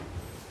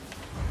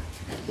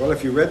Well,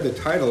 if you read the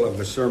title of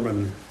the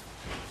sermon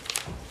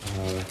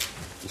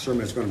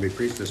is going to be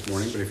preached this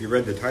morning, but if you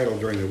read the title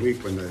during the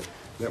week when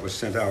that was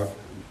sent out,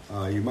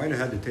 you might have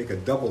had to take a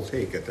double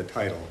take at the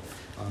title.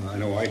 I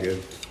know I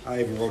did. I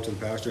even wrote to the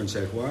pastor and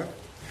said, what?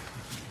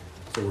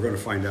 So we're going to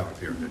find out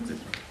here.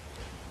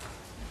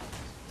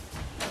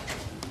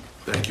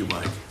 Thank you,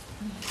 Mike.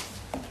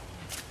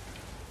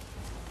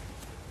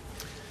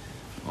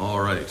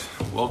 All right.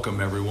 Welcome,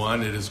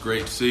 everyone. It is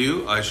great to see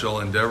you. I shall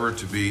endeavor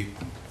to be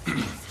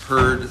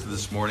heard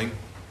this morning.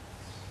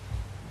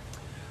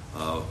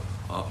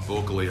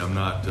 Vocally, I'm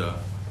not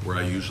where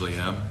I usually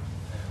am.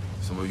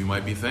 Some of you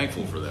might be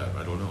thankful for that.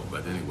 I don't know.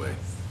 But anyway,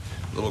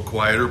 a little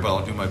quieter, but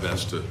I'll do my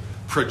best to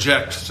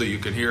project so you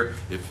can hear.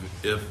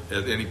 If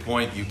at any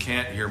point you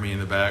can't hear me in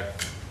the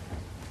back,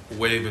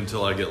 wave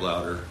until I get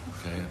louder.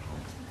 Okay?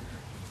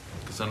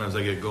 Because sometimes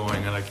I get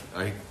going and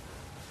I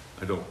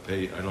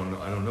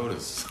don't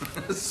notice.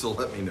 So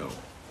let me know.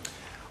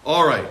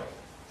 All right.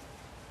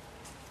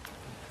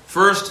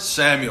 1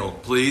 Samuel,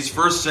 please.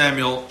 1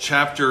 Samuel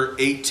chapter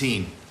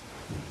 18.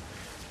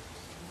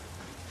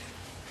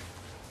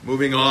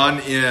 Moving on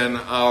in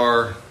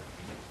our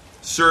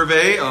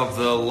survey of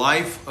the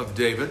life of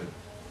David.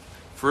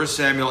 1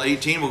 Samuel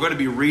 18. We're going to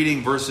be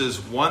reading verses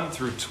 1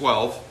 through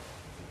 12.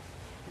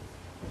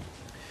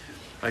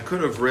 I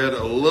could have read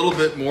a little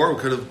bit more. We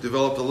could have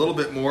developed a little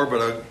bit more,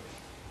 but I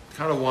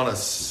kind of want to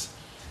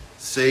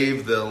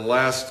save the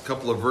last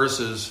couple of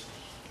verses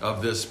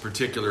of this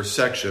particular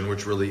section,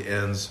 which really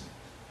ends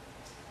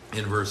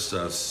in verse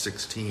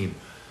 16.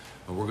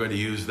 We're going to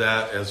use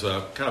that as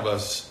a kind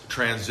of a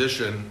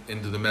transition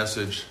into the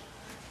message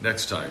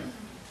next time.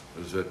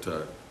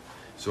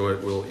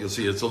 You'll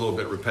see it's a little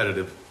bit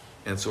repetitive,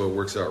 and so it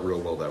works out real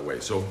well that way.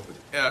 So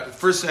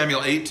 1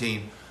 Samuel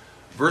 18,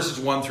 verses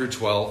 1 through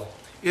 12.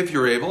 If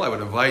you're able, I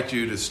would invite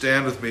you to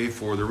stand with me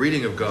for the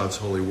reading of God's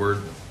holy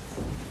word.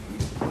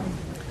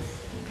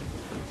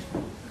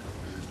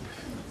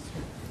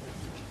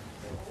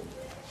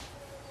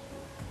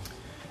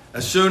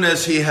 As soon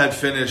as he had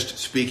finished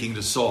speaking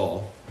to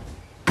Saul,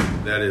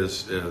 that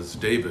is, as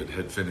David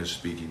had finished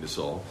speaking to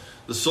Saul,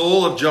 the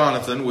soul of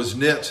Jonathan was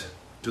knit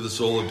to the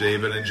soul of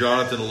David, and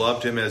Jonathan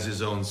loved him as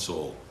his own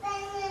soul.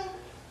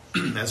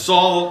 And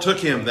Saul took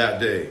him that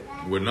day,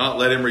 and would not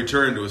let him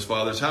return to his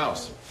father's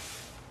house.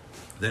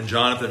 Then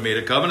Jonathan made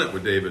a covenant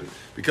with David,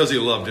 because he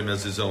loved him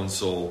as his own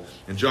soul.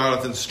 And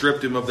Jonathan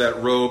stripped him of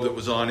that robe that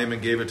was on him,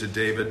 and gave it to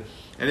David,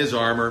 and his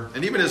armor,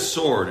 and even his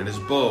sword, and his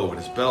bow, and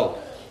his belt.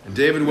 And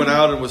David went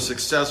out and was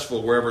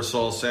successful wherever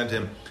Saul sent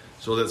him,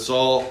 so that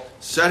Saul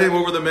set him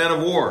over the men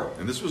of war.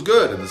 And this was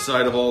good in the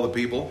sight of all the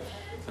people,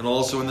 and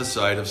also in the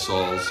sight of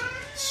Saul's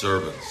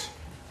servants.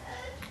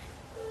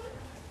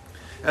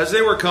 As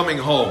they were coming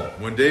home,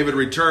 when David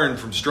returned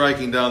from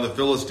striking down the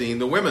Philistine,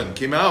 the women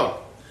came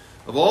out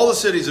of all the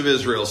cities of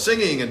Israel,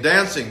 singing and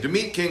dancing to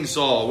meet King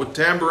Saul with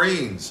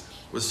tambourines,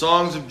 with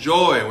songs of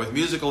joy, and with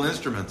musical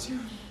instruments.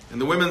 And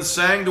the women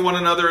sang to one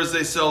another as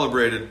they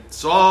celebrated,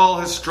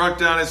 Saul has struck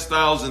down his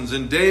thousands,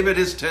 and David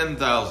his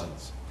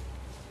 10,000s.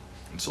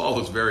 And Saul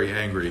was very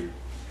angry.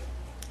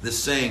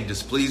 This saying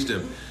displeased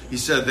him. He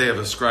said, they have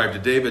ascribed to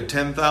David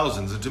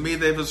 10,000s, and to me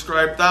they have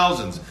ascribed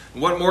thousands.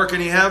 And what more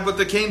can he have but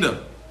the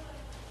kingdom?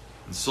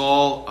 And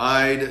Saul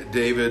eyed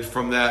David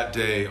from that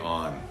day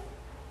on.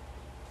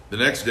 The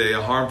next day,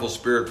 a harmful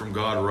spirit from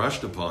God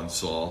rushed upon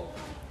Saul.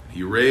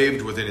 He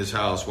raved within his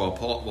house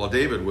while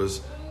David was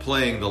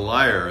playing the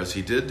lyre, as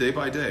he did day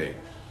by day.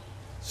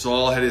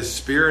 Saul had his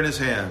spear in his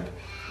hand.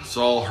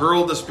 Saul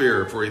hurled the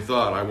spear, for he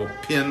thought, I will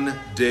pin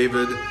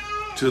David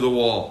to the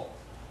wall.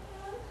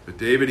 But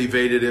David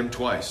evaded him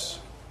twice.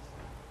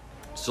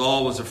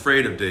 Saul was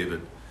afraid of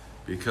David,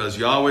 because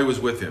Yahweh was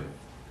with him,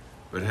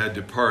 but had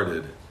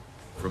departed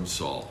from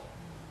Saul.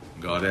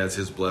 God adds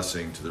his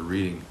blessing to the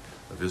reading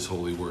of his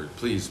holy word.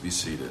 Please be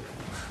seated.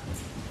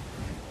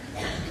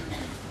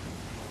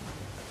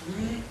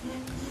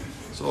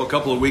 So a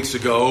couple of weeks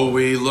ago,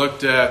 we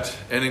looked at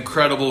an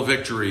incredible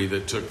victory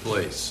that took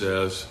place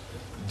as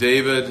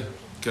David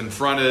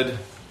confronted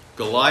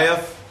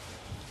Goliath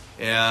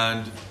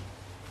and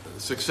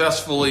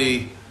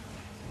successfully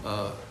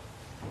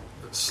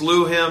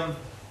slew him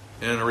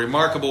in a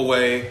remarkable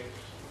way.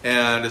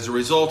 And as a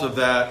result of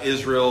that,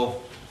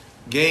 Israel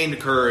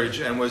gained courage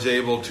and was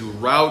able to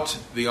rout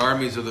the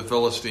armies of the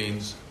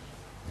Philistines,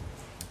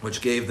 which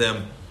gave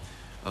them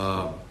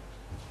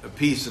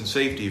peace and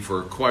safety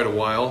for quite a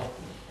while.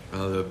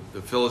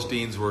 The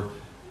Philistines were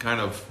kind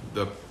of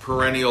the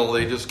perennial,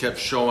 they just kept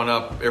showing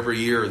up every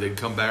year. They'd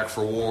come back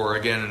for war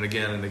again and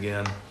again and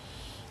again.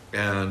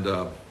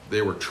 And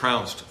they were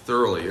trounced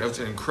thoroughly. That was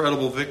an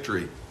incredible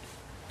victory.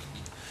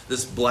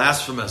 This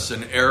blasphemous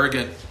and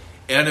arrogant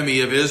enemy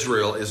of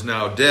Israel is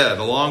now dead,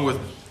 along with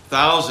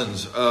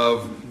thousands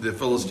of the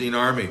Philistine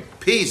army.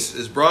 Peace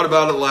is brought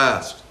about at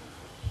last,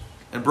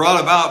 and brought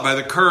about by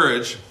the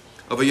courage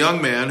of a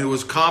young man who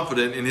was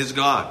confident in his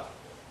God.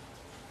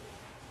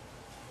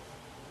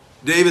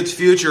 David's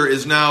future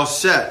is now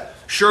set.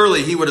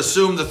 Surely he would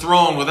assume the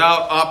throne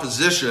without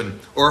opposition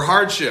or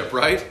hardship,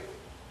 right?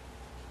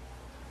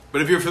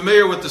 But if you're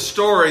familiar with the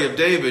story of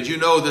David, you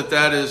know that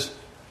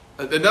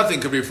nothing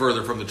could be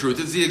further from the truth.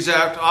 It's the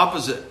exact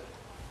opposite.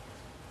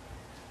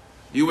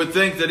 You would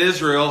think that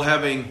Israel,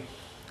 having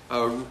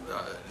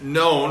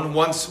known,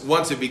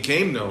 once it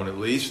became known at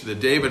least, that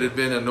David had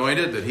been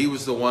anointed, that he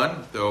was the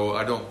one, though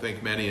I don't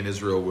think many in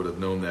Israel would have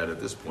known that at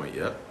this point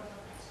yet.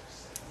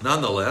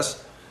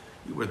 Nonetheless,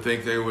 you would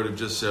think they would have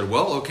just said,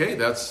 well, okay,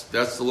 that's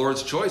the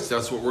Lord's choice.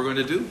 That's what we're going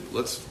to do.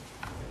 Let's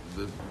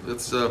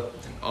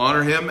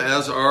honor him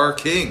as our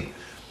king.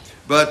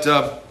 But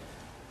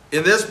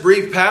in this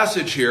brief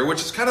passage here,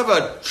 which is kind of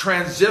a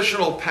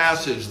transitional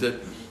passage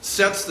that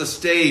sets the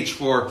stage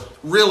for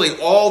really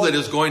all that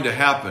is going to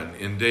happen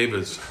in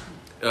David's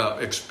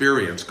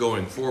experience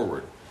going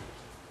forward,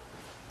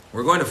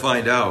 we're going to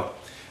find out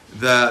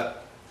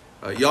that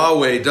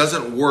Yahweh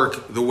doesn't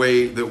work the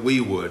way that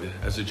we would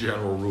as a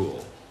general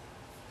rule.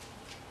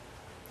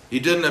 He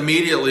didn't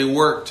immediately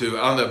work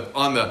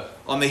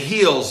on the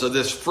heels of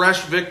this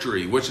fresh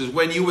victory, which is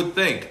when you would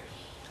think,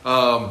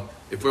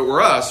 if it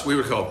were us, we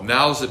would go,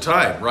 now's the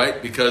time,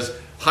 right? Because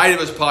height of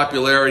his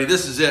popularity,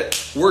 this is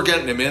it. We're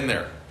getting him in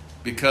there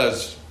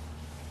because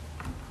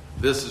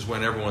this is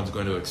when everyone's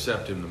going to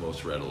accept him the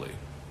most readily.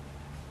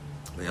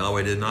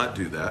 Yahweh did not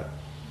do that.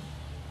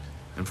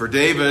 And for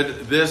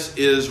David, this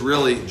is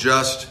really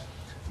just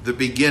the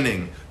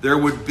beginning. There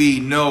would be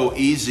no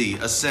easy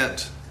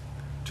ascent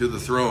to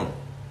the throne.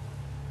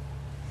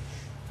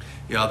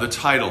 Yeah, the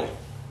title.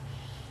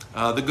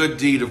 The good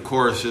deed, of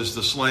course, is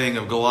the slaying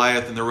of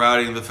Goliath and the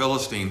routing of the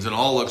Philistines, and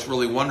all looks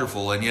really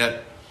wonderful, and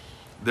yet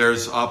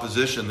there's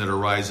opposition that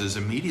arises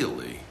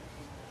immediately.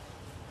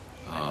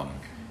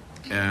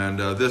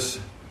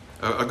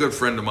 A good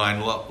friend of mine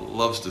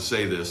loves to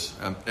say this,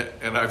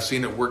 and I've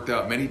seen it worked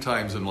out many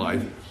times in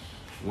life,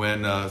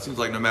 when it seems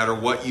like no matter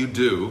what you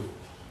do,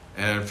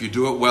 and if you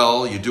do it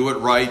well, you do it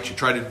right, you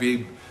try to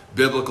be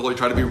biblical, you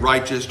try to be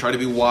righteous, try to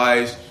be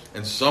wise,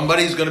 and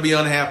somebody's going to be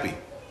unhappy.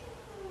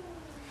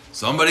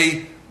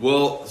 Somebody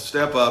will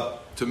step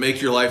up to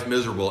make your life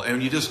miserable,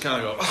 and you just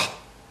kind of go,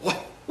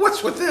 oh,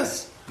 what's with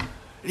this?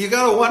 And you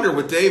got to wonder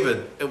with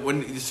David,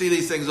 when you see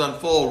these things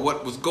unfold,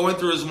 what was going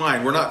through his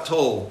mind. We're not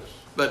told,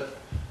 but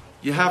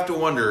you have to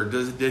wonder,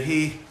 did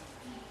he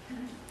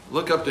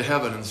look up to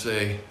heaven and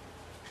say,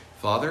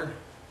 Father,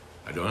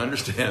 I don't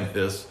understand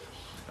this.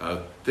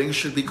 Things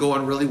should be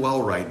going really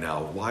well right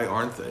now. Why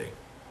aren't they?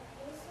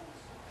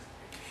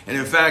 And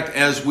in fact,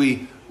 as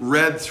we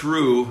read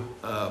through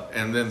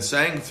and then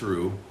sang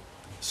through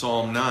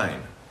Psalm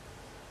 9,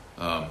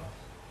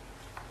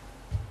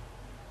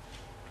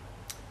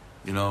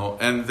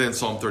 and then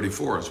Psalm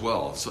 34 as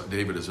well. So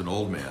David is an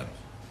old man.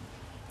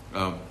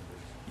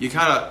 You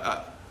kind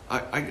of,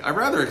 I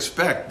rather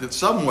expect that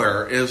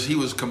somewhere as he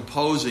was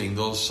composing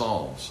those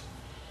psalms,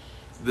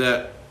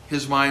 that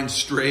his mind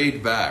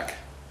strayed back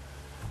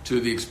to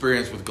the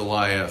experience with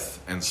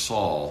Goliath and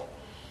Saul,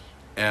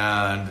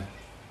 and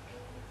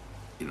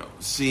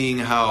seeing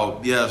how,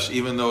 yes,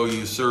 even though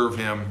you serve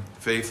him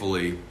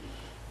faithfully,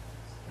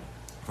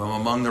 from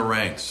among the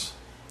ranks,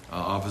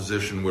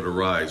 opposition would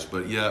arise.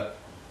 But yet,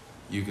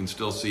 you can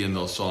still see in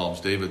those Psalms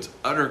David's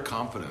utter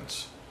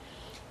confidence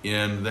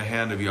in the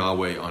hand of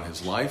Yahweh on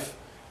his life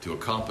to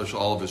accomplish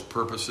all of his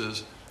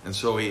purposes. And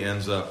so he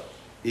ends up,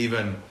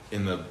 even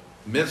in the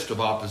midst of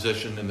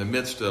opposition, in the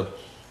midst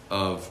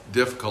of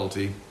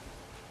difficulty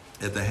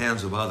at the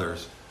hands of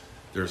others,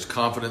 there's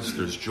confidence,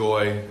 there's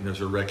joy, and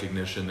there's a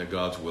recognition that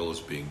God's will is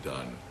being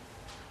done.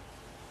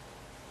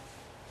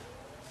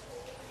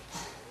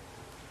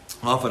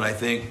 Often I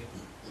think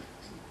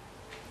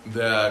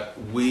that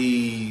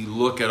we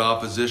look at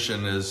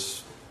opposition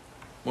as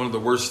one of the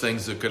worst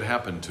things that could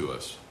happen to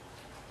us.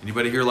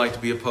 Anybody here like to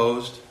be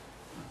opposed?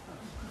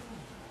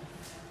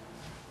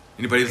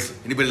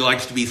 Anybody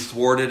likes to be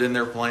thwarted in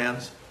their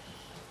plans?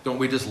 Don't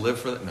we just live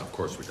for that? No, of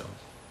course we don't.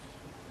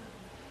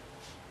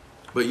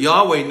 But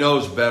Yahweh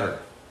knows better.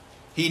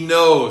 He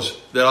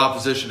knows that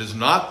opposition is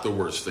not the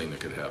worst thing that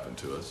could happen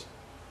to us.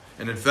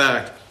 And in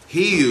fact,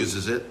 he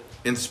uses it,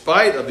 in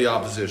spite of the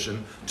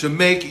opposition, to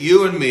make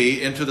you and me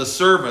into the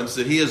servants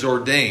that he has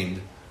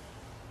ordained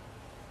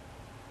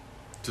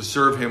to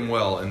serve him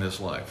well in this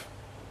life.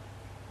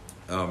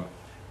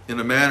 In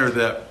a manner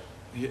that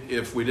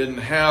if we didn't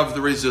have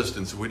the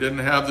resistance, if we didn't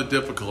have the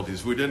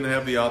difficulties, if we didn't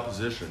have the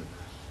opposition,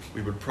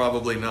 we would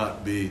probably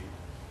not be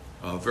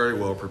very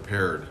well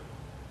prepared.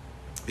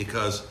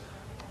 Because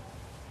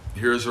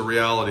here's a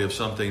reality of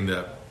something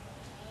that,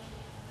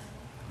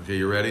 okay,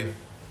 you ready?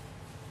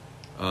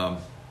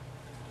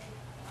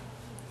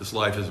 This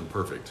life isn't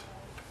perfect.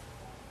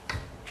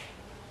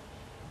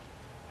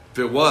 If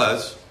it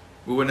was,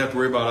 we wouldn't have to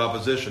worry about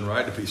opposition,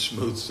 right? It'd be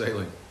smooth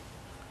sailing.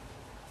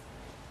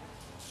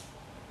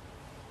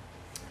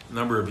 A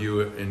number of you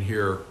in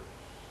here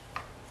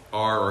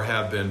are or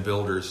have been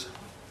builders.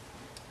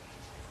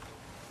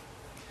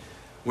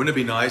 Wouldn't it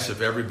be nice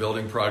if every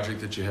building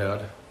project that you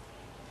had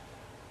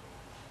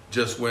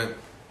just went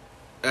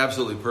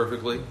absolutely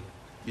perfectly?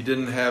 You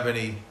didn't have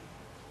any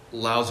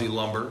lousy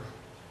lumber.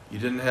 You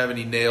didn't have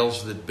any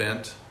nails that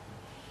bent.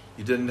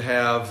 You didn't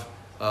have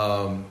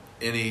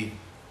any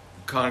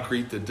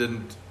concrete that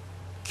didn't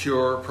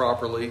cure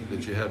properly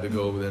that you had to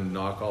go then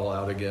knock all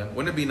out again?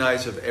 Wouldn't it be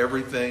nice if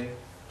everything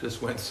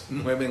just went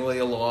swimmingly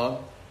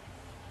along?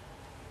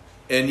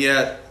 And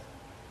yet,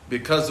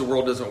 because the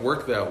world doesn't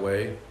work that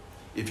way,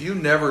 if you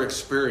never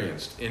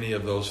experienced any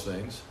of those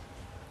things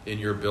in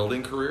your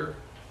building career,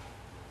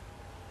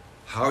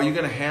 how are you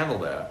going to handle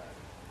that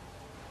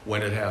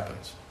when it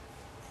happens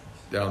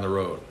down the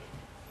road?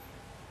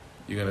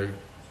 You going to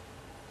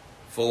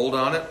fold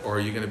on it, or are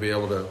you going to be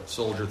able to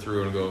soldier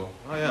through and go,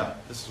 oh yeah,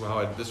 this is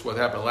what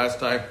happened last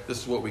time, this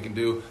is what we can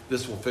do,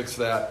 this will fix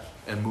that,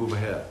 and move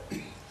ahead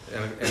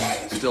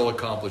and still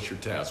accomplish your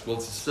task? Well,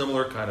 it's a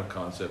similar kind of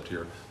concept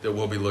here that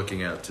we'll be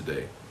looking at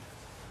today.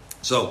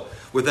 So,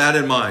 with that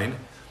in mind,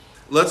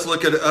 let's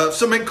look at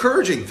some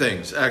encouraging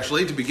things,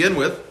 actually, to begin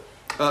with,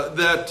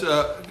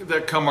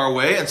 that come our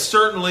way. And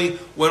certainly,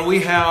 when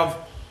we have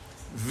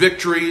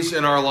victories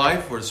in our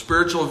life, or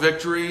spiritual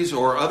victories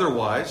or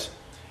otherwise,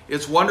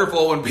 it's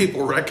wonderful when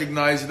people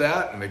recognize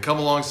that and they come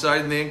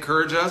alongside and they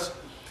encourage us.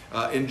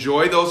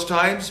 Enjoy those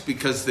times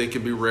because they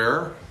can be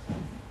rare.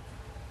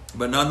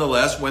 But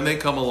nonetheless, when they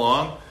come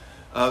along,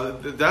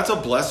 that's a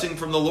blessing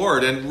from the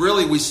Lord. And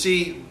really, we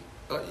see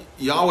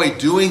Yahweh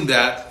doing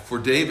that for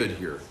David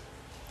here,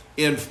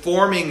 in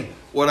forming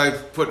what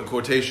I've put in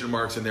quotation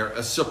marks in there,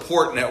 a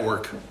support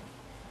network.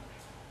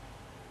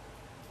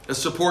 A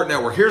support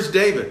network. Here's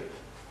David,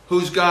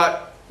 who's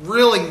got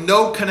really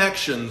no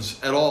connections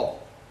at all.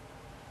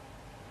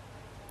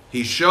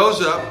 He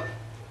shows up.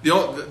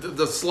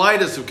 The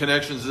slightest of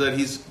connections is that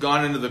he's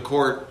gone into the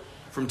court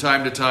from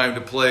time to time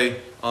to play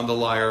on the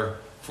lyre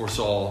for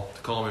Saul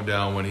to calm him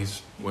down when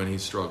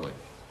he's struggling.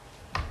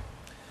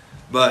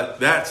 But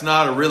that's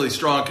not a really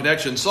strong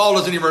connection. Saul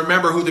doesn't even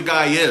remember who the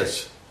guy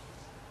is.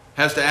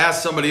 Has to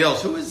ask somebody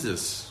else, who is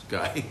this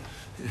guy?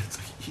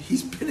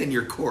 He's been in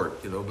your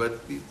court, but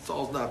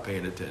Saul's not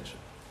paying attention.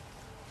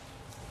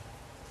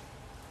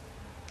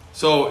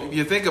 So if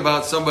you think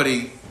about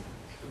somebody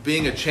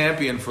being a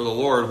champion for the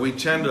Lord, we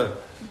tend to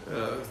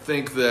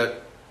think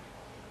that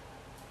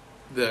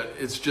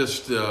it's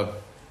just we're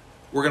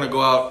going to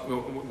go out,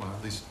 well,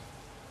 at least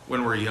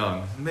when we're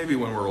young, maybe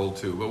when we're old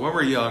too, but when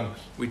we're young,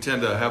 we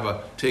tend to have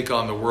a take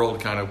on the world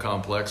kind of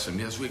complex, and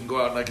yes, we can go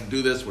out and I can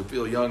do this, we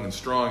feel young and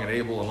strong and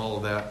able and all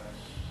of that.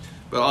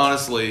 But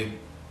honestly,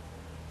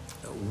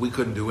 we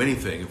couldn't do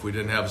anything if we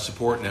didn't have a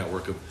support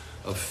network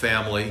of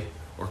family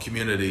or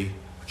community,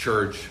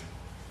 church,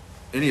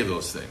 any of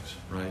those things,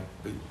 right?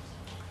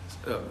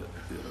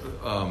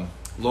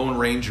 Lone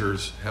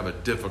rangers have a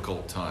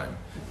difficult time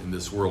in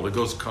this world. It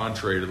goes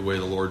contrary to the way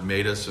the Lord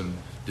made us and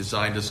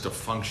designed us to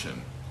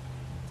function.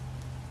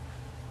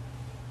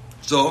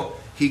 So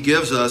he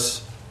gives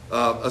us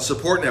a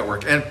support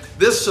network. And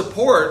this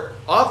support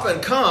often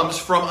comes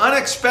from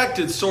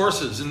unexpected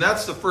sources. And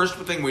that's the first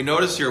thing we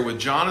notice here with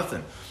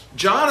Jonathan.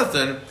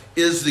 Jonathan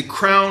is the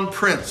crown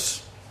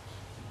prince.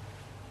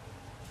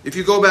 If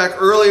you go back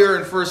earlier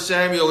in 1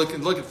 Samuel, you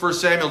can look at 1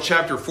 Samuel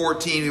chapter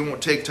 14. We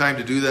won't take time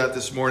to do that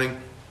this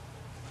morning.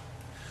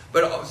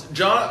 But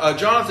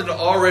Jonathan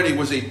already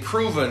was a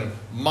proven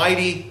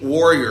mighty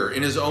warrior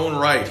in his own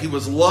right. He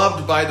was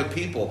loved by the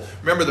people.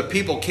 Remember, the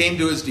people came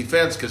to his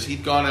defense because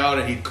he'd gone out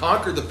and he'd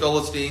conquered the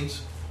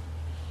Philistines,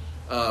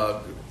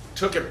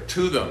 took it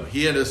to them.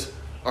 He and his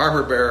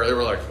armor bearer, they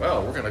were like,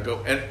 well, we're going to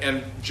go.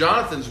 And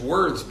Jonathan's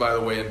words, by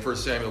the way, in 1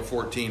 Samuel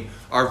 14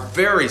 are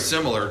very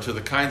similar to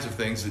the kinds of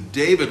things that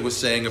David was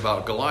saying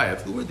about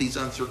Goliath. Who are these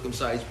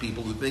uncircumcised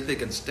people who think they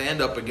can stand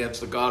up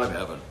against the God of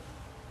heaven?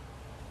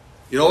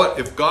 You know what?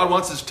 If God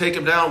wants us to take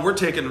him down, we're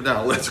taking him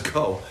down. Let's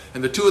go.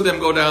 And the two of them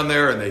go down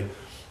there and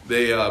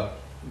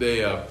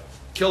they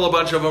kill a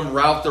bunch of them,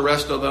 rout the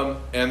rest of them,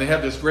 and they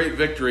have this great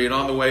victory. And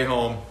on the way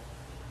home,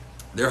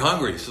 they're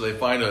hungry, so they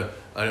find a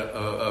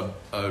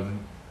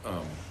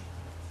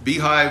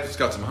beehive. It's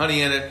got some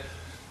honey in it.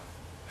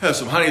 Has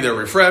some honey. They're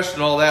refreshed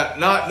and all that,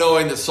 not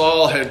knowing that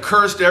Saul had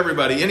cursed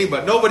everybody.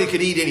 Nobody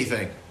could eat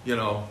anything,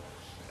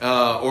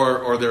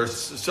 or they're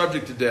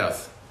subject to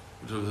death.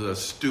 Which was a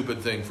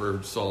stupid thing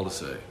for Saul to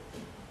say.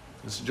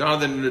 So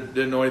Jonathan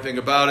didn't know anything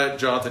about it.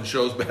 Jonathan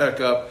shows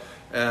back up,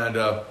 and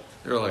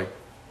they're like,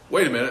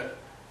 wait a minute.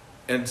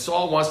 And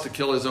Saul wants to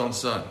kill his own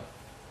son.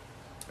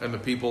 And the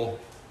people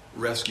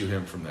rescue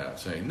him from that,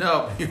 saying,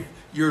 no,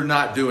 you're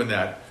not doing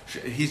that.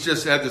 He's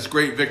just had this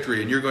great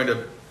victory, and you're going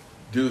to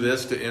do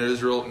this to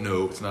Israel?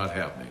 No, it's not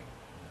happening.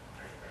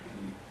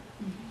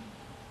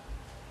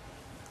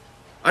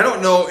 I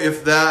don't know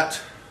if that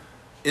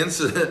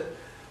incident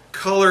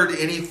colored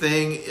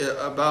anything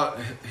about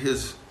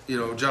his,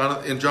 in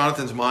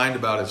Jonathan's mind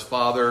about his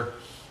father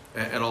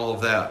and all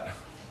of that.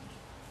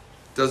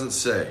 Doesn't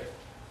say.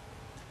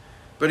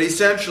 But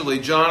essentially,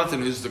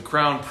 Jonathan, who's the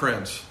crown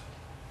prince,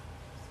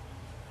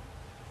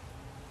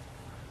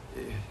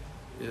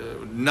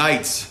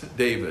 knights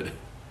David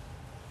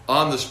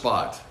on the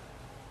spot.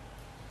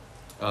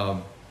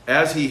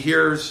 As he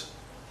hears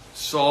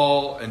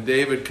Saul and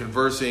David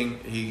conversing,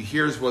 he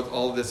hears what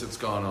all this that's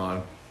gone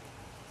on.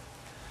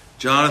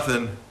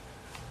 Jonathan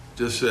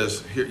just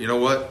says, here, you know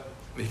what?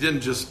 He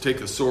didn't just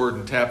take a sword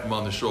and tap him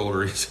on the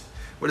shoulder.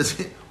 What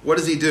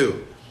does he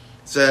do?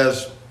 It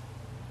says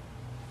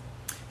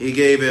he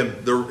gave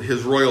him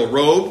his royal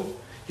robe,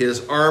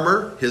 his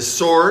armor, his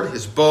sword,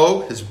 his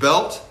bow, his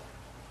belt.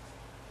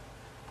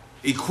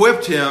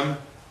 Equipped him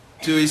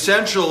to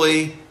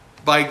essentially,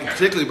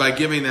 particularly by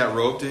giving that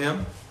robe to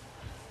him,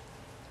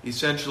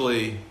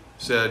 essentially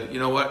said, you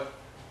know what?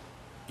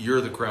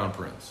 You're the crown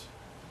prince.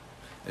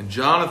 And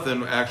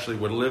Jonathan actually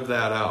would live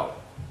that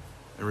out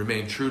and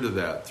remain true to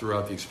that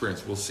throughout the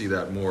experience. We'll see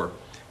that more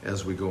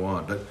as we go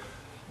on. But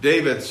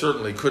David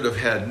certainly could have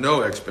had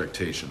no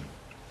expectation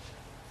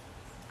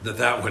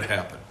that would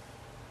happen.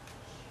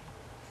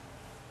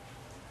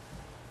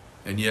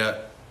 And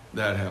yet,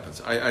 that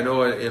happens. I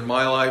know in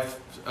my life,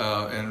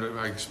 and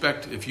I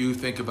expect if you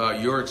think about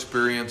your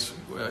experience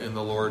in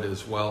the Lord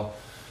as well,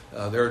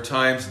 there are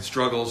times and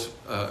struggles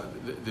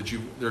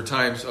there are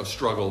times of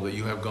struggle that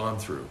you have gone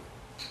through,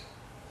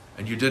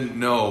 and you didn't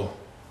know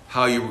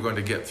how you were going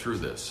to get through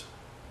this.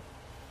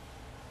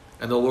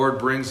 And the Lord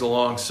brings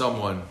along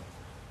someone,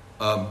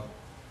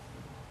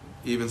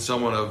 even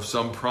someone of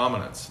some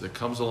prominence, that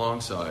comes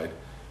alongside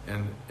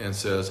and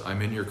says,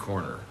 I'm in your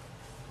corner.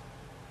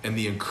 And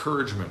the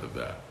encouragement of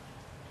that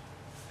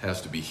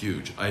has to be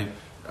huge.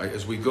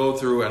 As we go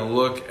through and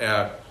look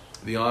at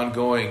the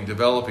ongoing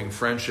developing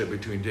friendship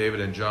between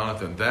David and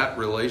Jonathan, that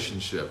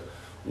relationship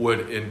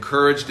would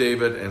encourage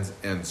David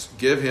and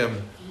give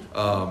him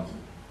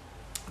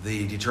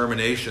the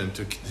determination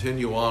to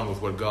continue on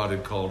with what God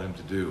had called him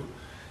to do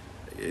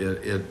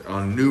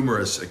on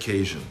numerous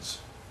occasions.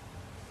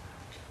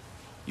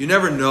 You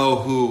never know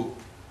who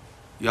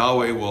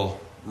Yahweh will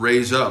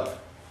raise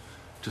up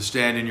to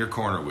stand in your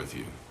corner with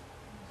you.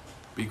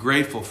 Be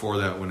grateful for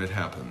that when it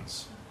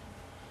happens.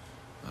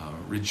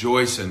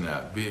 Rejoice in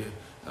that.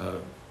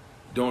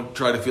 Don't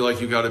try to feel like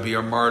you got to be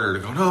a martyr to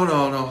go,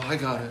 no, I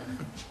got it.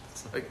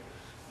 It's like,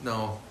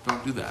 no,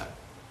 don't do that.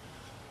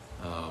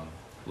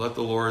 Let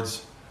the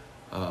Lord's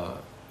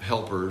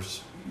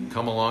helpers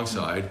come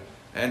alongside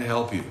and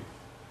help you.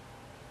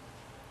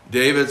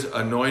 David's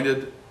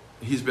anointed.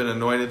 He's been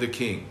anointed the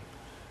king.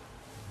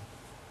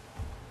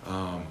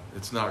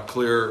 It's not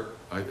clear.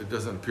 It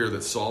doesn't appear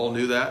that Saul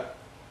knew that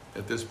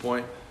at this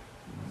point.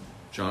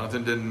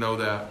 Jonathan didn't know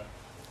that,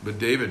 but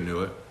David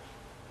knew it.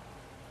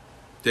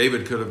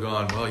 David could have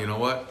gone, well, you know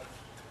what?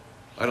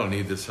 I don't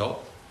need this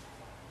help.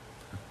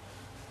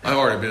 I've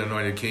already been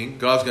anointed king.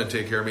 God's going to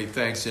take care of me.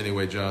 Thanks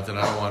anyway, Jonathan.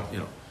 I don't want,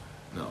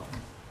 no.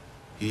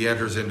 He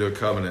enters into a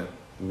covenant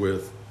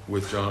with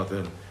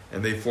Jonathan,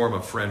 and they form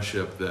a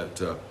friendship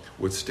that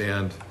would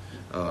stand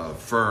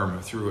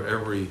firm through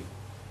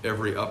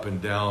every up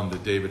and down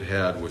that David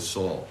had with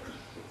Saul.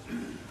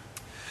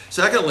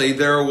 Secondly,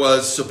 there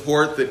was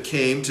support that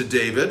came to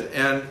David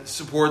and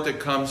support that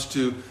comes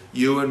to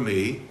you and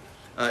me.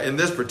 In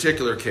this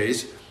particular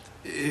case,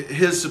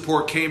 his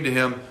support came to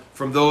him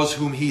from those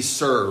whom he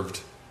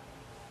served.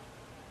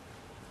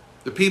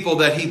 The people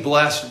that he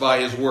blessed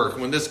by his work.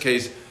 In this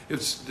case,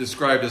 it's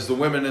described as the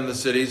women in the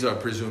cities, I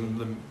presume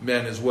the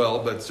men as well,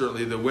 but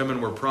certainly the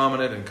women were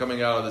prominent and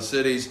coming out of the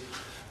cities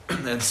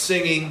and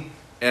singing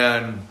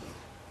and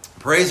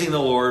praising the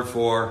Lord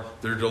for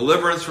their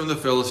deliverance from the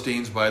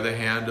Philistines by the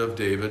hand of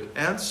David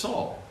and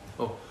Saul.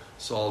 Oh,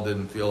 Saul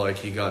didn't feel like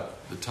he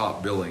got the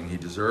top billing he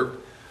deserved.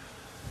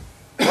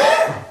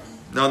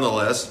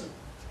 Nonetheless,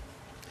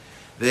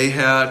 David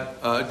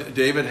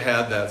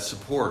had that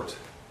support.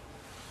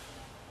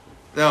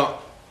 Now,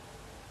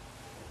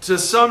 to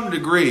some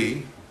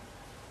degree,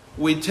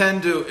 we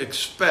tend to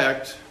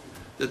expect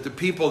that the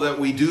people that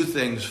we do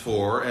things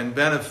for and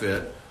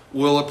benefit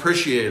will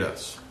appreciate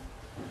us.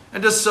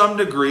 And to some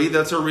degree,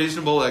 that's a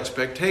reasonable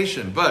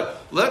expectation.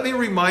 But let me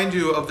remind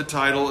you of the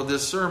title of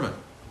this sermon.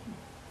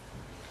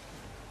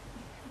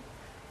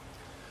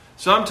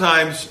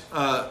 Sometimes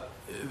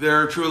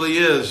there truly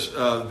is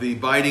the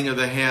biting of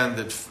the hand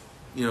that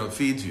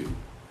feeds you.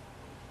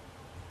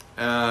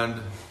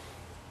 And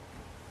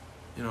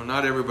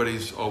not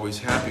everybody's always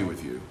happy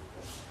with you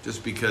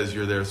just because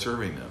you're there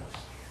serving them.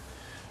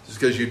 Just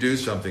because you do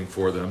something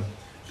for them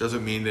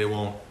doesn't mean they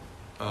won't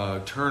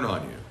turn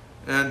on you.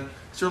 And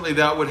certainly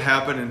that would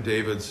happen in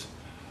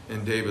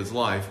David's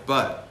life.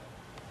 But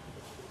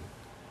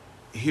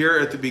here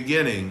at the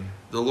beginning,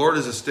 the Lord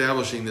is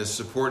establishing this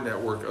support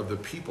network of the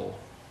people,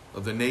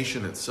 of the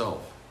nation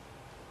itself,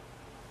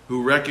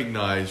 who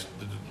recognized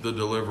the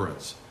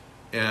deliverance.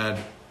 And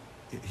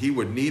he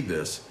would need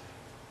this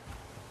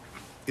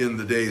in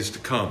the days to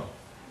come,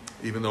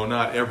 even though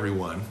not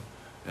everyone,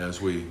 as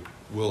we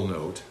will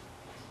note,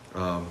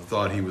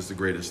 thought he was the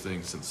greatest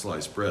thing since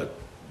sliced bread.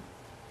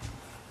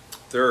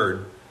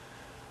 Third,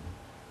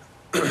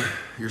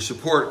 your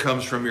support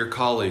comes from your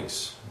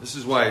colleagues. This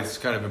is why it's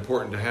kind of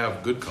important to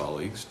have good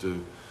colleagues,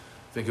 to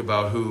think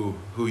about who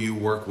you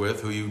work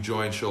with, who you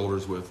join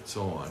shoulders with, and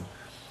so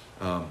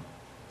on.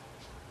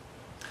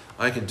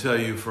 I can tell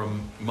you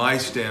from my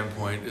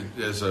standpoint,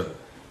 just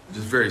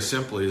very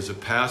simply, as a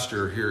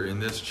pastor here in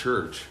this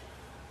church,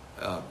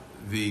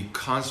 the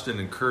constant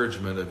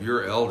encouragement of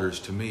your elders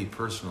to me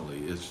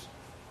personally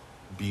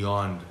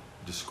beyond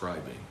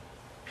describing.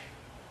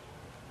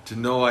 To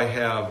know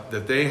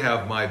that they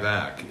have my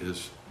back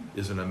is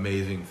an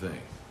amazing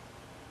thing,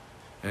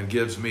 and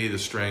gives me the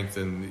strength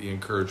and the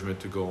encouragement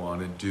to go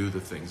on and do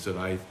the things that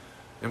I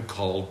am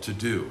called to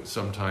do.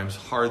 Sometimes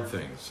hard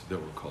things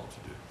that we're called to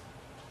do.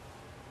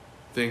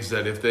 Things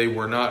that if they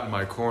were not in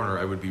my corner,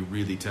 I would be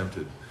really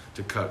tempted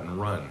to cut and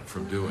run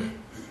from doing.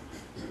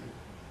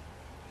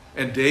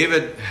 And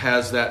David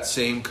has that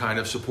same kind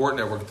of support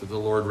network that the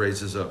Lord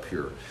raises up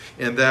here.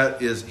 And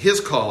that is,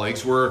 his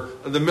colleagues were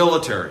the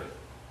military.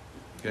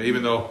 Okay,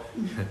 even though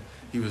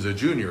he was a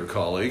junior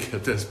colleague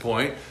at this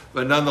point,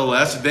 but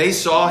nonetheless, they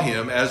saw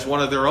him as one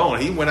of their own.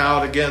 He went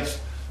out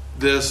against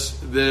this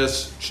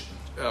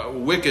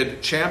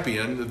wicked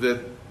champion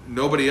that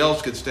nobody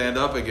else could stand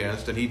up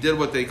against, and he did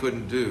what they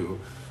couldn't do.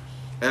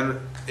 And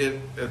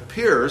it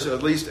appears,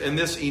 at least in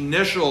this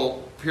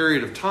initial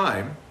period of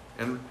time,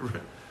 and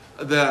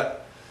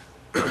that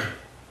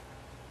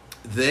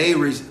they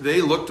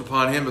looked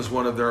upon him as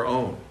one of their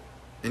own.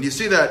 And you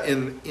see that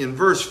in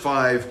verse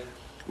 5,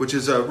 which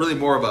is really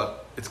more of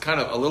it's kind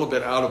of a little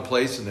bit out of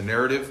place in the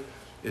narrative.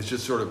 It's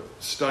just sort of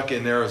stuck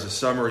in there as a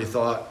summary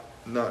thought,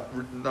 not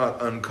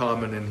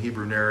uncommon in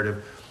Hebrew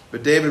narrative.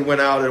 But David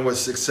went out and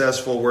was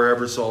successful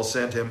wherever Saul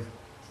sent him,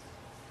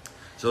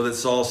 so that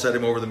Saul set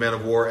him over the men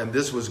of war, and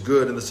this was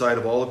good in the sight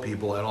of all the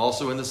people, and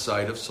also in the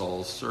sight of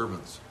Saul's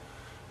servants.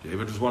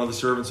 David was one of the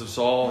servants of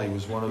Saul. He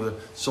was one of the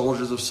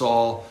soldiers of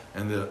Saul,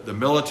 and the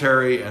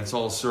military and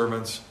Saul's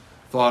servants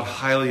thought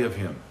highly of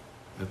him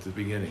at the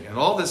beginning. And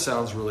all this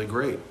sounds really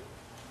great.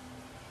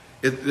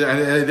 And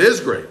it is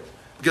great,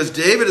 because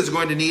David is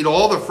going to need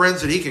all the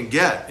friends that he can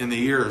get in the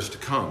years to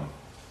come.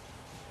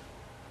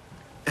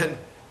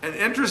 And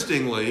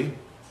interestingly,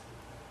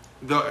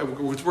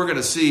 which we're going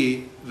to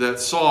see that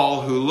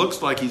Saul, who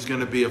looks like he's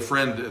going to be a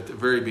friend at the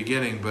very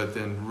beginning, but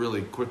then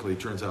really quickly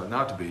turns out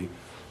not to be,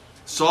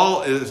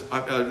 Saul is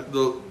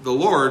the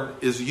Lord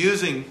is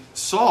using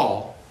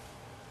Saul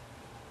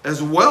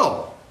as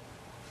well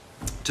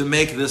to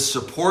make this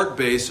support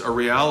base a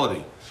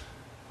reality.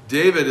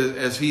 David,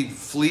 as he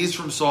flees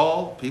from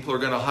Saul, people are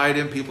going to hide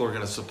him. People are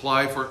going to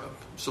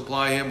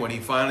supply him. When he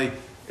finally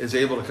is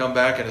able to come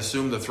back and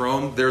assume the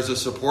throne, there's a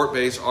support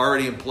base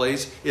already in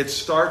place. It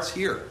starts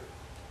here.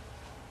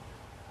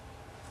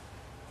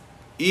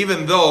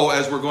 Even though,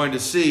 as we're going to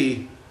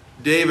see,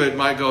 David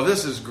might go,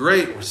 this is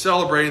great, we're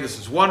celebrating, this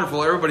is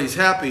wonderful, everybody's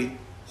happy.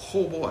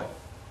 Oh boy.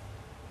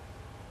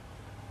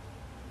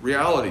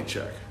 Reality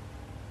check.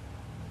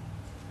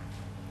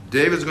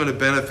 David's going to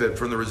benefit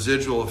from the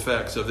residual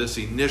effects of this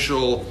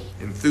initial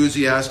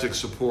enthusiastic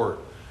support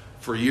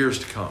for years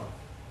to come.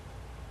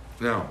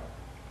 Now,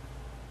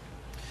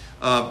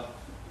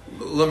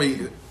 let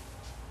me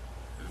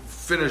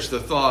finish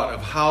the thought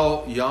of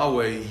how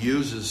Yahweh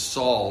uses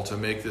Saul to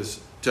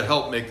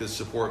help make this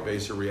support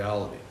base a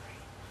reality.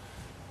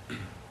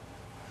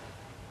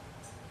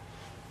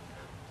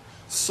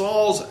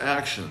 Saul's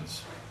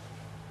actions,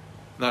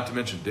 not to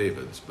mention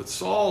David's, but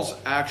Saul's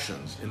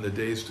actions in the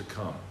days to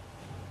come.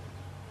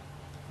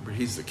 Remember,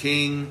 he's the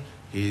king,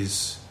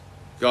 he's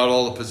got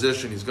all the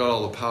position, he's got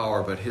all the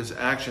power, but his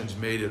actions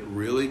made it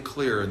really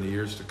clear in the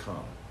years to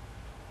come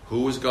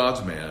who was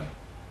God's man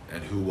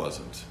and who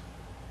wasn't.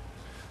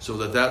 So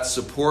that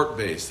support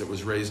base that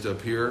was raised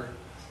up here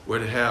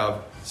would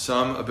have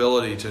some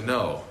ability to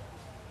know,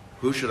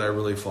 who should I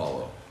really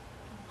follow?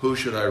 Who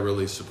should I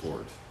really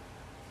support?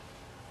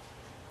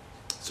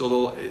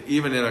 So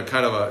even in a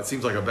kind of it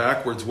seems like a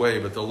backwards way,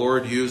 but the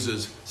Lord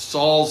uses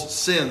Saul's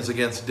sins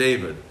against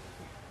David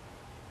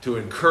to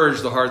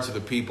encourage the hearts of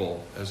the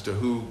people as to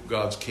who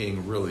God's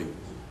king really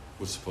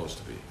was supposed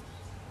to be.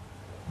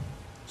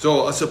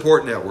 So a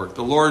support network.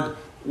 The Lord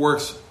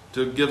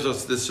gives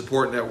us this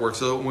support network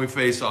so that when we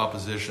face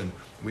opposition,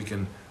 we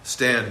can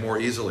stand more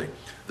easily.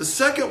 The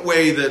second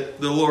way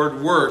that the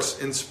Lord works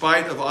in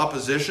spite of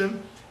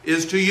opposition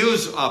is to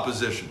use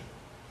opposition,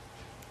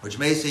 which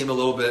may seem a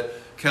little bit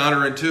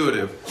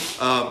counterintuitive.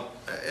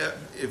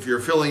 If you're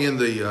filling in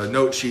the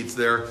note sheets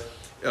there,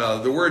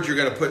 the word you're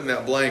going to put in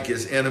that blank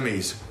is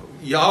enemies.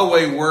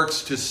 Yahweh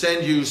works to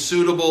send you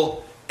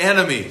suitable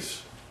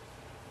enemies.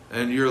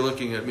 And you're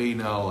looking at me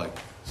now like,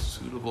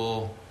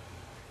 suitable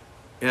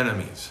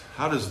enemies.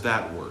 How does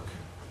that work?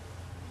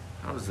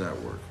 How does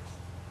that work?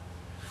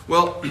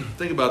 Well,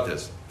 think about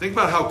this. Think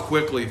about how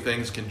quickly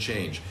things can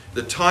change.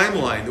 The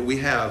timeline that we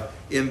have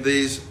in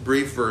these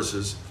brief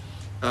verses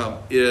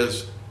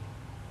is,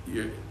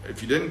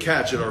 if you didn't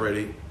catch it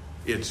already,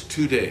 it's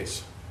 2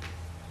 days.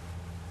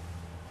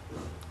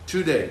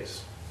 2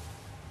 days.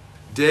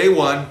 Day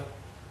 1,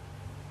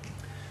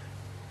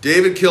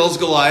 David kills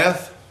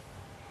Goliath,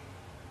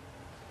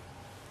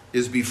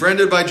 is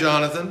befriended by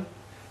Jonathan,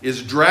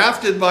 is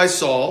drafted by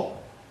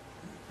Saul,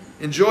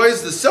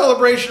 enjoys the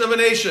celebration of a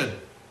nation.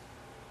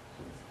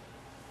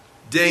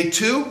 Day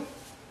 2,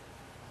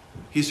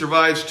 he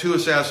survives 2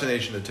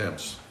 assassination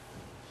attempts.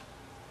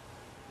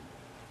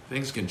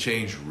 Things can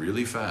change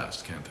really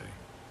fast, can't they?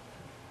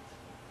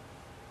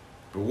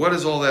 But what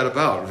is all that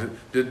about?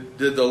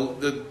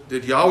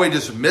 Did Yahweh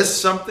just miss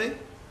something?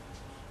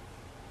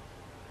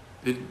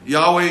 Did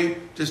Yahweh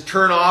just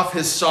turn off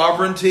his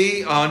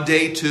sovereignty on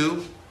day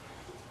 2?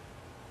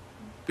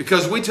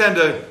 Because we tend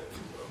to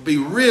be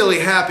really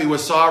happy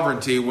with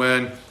sovereignty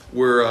when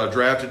we're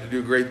drafted to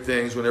do great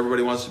things, when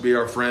everybody wants to be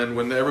our friend,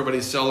 when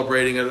everybody's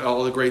celebrating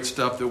all the great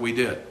stuff that we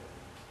did.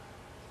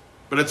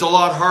 But it's a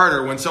lot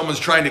harder when someone's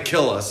trying to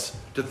kill us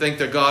to think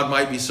that God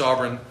might be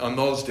sovereign on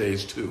those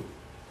days too.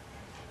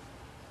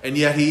 And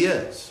yet he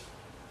is.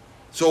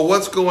 So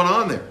what's going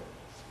on there?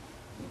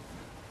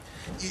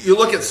 You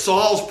look at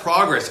Saul's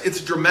progress.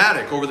 It's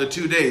dramatic over the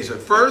 2 days. At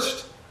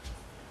first,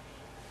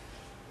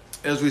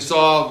 as we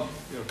saw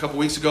a couple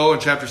weeks ago in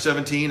chapter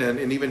 17,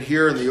 and even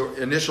here in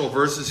the initial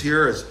verses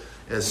here,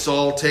 as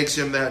Saul takes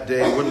him that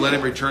day, wouldn't let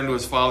him return to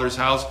his father's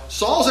house.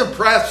 Saul's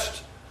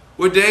impressed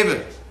with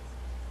David.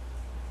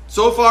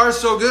 So far,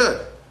 so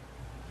good.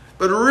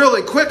 But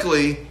really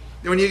quickly,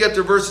 when you get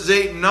to verses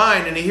 8 and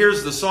 9, and he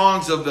hears the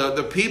songs of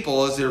the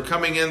people as they're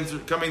coming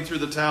through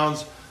the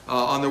towns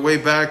on their way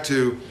back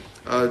to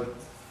their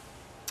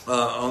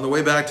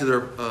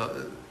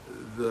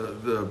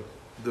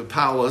the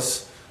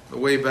palace, the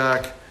way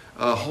back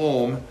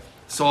home,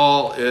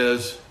 Saul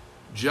is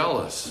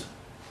jealous.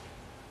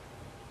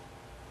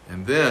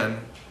 And then,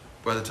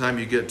 by the time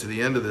you get to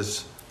the end of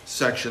this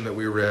section that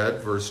we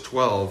read, verse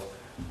 12,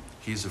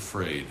 he's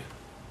afraid.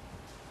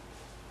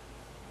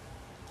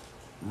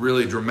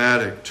 Really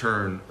dramatic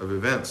turn of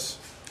events.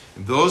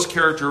 And those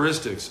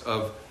characteristics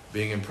of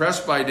being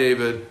impressed by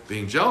David,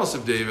 being jealous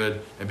of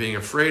David, and being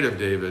afraid of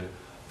David,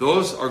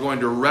 those are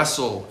going to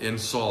wrestle in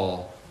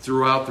Saul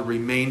throughout the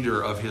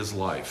remainder of his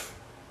life.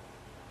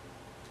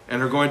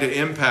 And are going to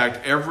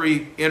impact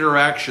every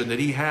interaction that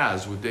he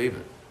has with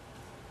David.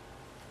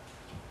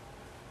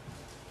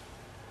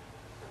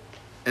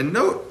 And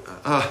note,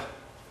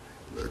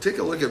 take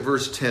a look at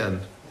verse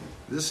 10.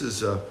 This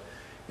is an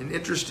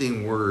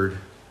interesting word.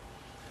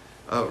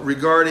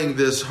 Regarding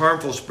this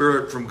harmful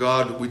spirit from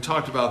God, we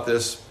talked about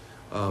this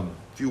a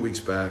few weeks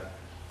back.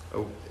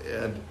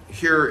 And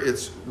here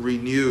it's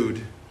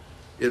renewed.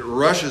 It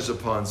rushes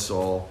upon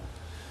Saul.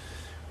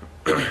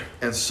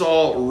 And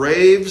Saul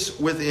raves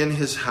within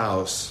his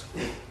house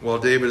while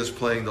David is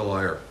playing the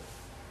lyre.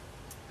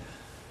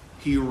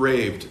 He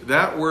raved.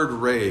 That word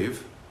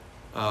rave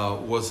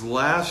was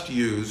last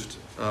used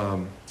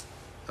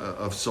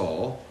of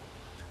Saul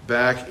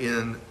back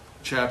in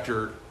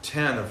chapter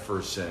 10 of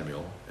 1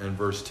 Samuel and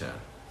verse 10.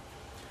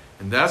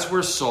 And that's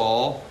where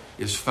Saul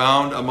is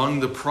found among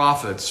the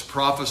prophets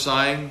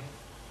prophesying.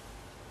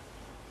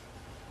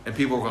 And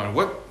people are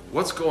going,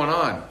 what's going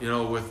on,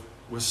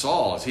 with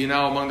Saul? Is he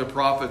now among the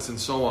prophets and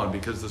so on?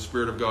 Because the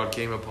Spirit of God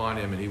came upon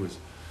him and he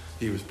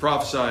was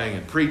prophesying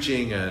and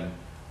preaching and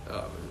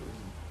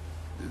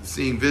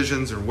seeing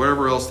visions and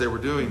whatever else they were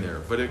doing there.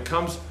 But it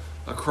comes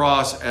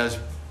across as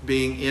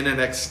being in an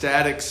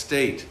ecstatic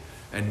state.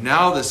 And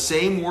now the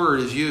same word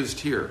is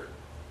used here.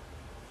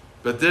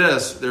 But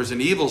there's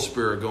an evil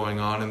spirit going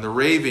on, and the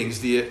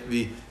ravings,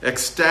 the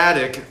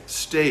ecstatic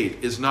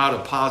state is not a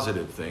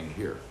positive thing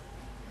here.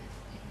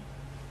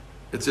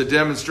 It's a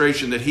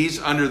demonstration that he's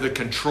under the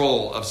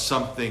control of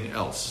something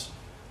else.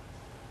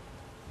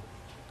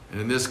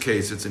 And in this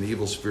case, it's an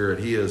evil spirit.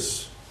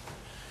 He's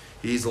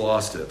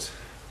lost it.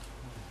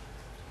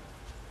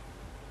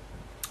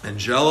 And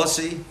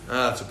jealousy,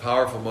 it's a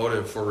powerful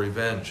motive for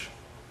revenge.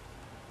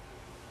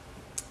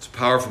 It's a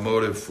powerful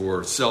motive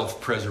for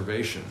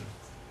self-preservation.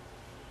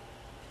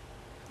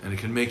 And it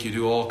can make you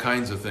do all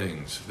kinds of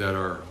things that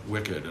are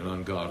wicked and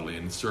ungodly.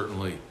 And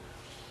certainly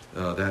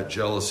that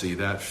jealousy,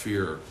 that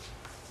fear,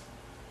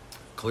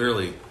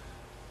 clearly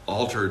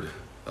altered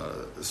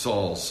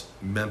Saul's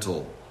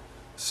mental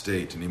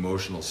state and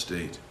emotional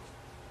state.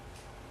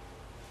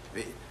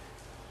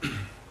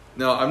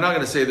 Now, I'm not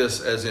going to say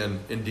this as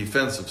in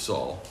defense of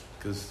Saul,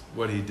 because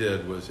what he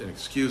did was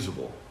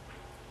inexcusable.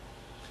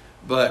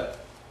 But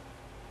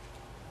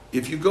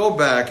if you go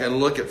back and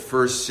look at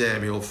 1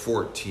 Samuel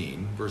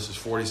 14, verses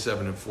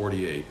 47 and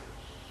 48,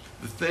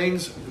 the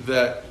things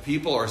that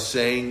people are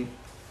saying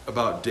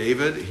about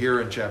David here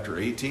in chapter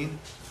 18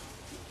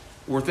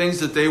 were things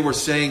that they were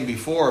saying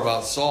before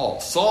about Saul.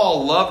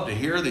 Saul loved to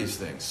hear these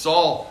things.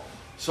 Saul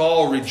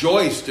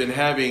rejoiced in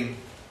having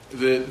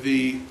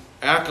the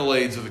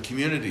accolades of the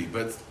community,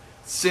 but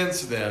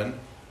since then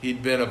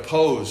he'd been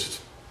opposed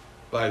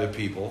by the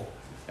people,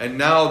 and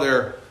now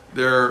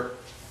they're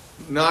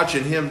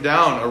notching him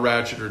down a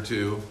ratchet or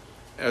two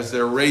as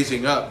they're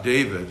raising up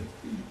David,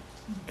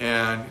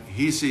 and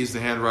he sees the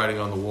handwriting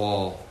on the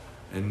wall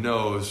and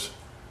knows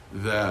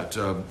that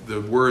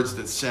the words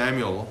that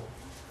Samuel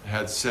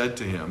had said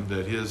to him,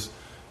 that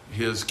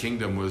his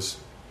kingdom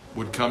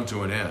would come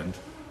to an end,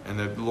 and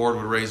that the Lord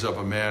would raise up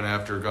a man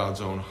after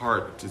God's own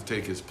heart to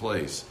take his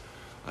place.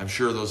 I'm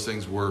sure those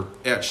things were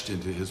etched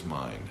into his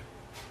mind.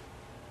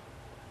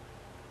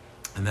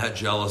 And that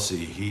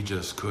jealousy he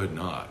just could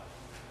not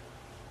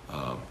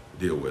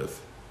deal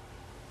with.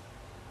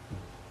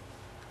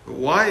 But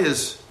why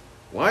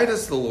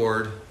does the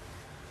Lord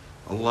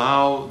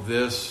allow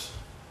this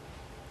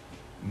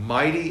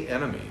mighty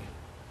enemy,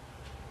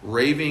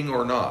 raving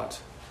or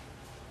not,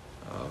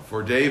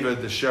 For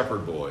David, the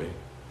shepherd boy,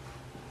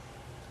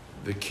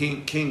 the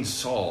King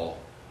Saul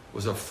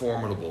was a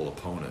formidable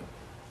opponent.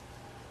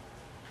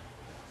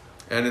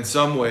 And in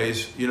some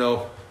ways,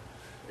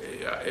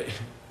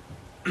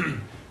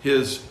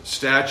 his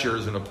stature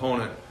as an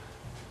opponent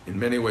in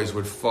many ways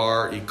would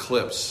far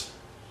eclipse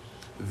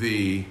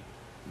the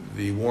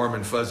warm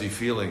and fuzzy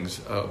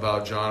feelings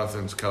about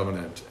Jonathan's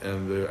covenant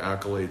and the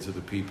accolades of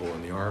the people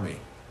in the army.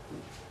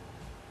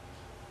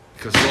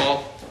 Because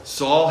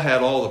Saul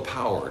had all the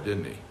power,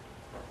 didn't he?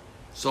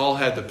 Saul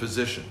had the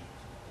position.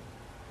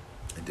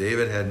 And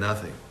David had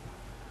nothing.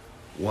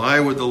 Why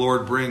would the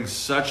Lord bring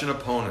such an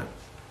opponent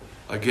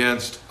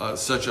against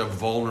such a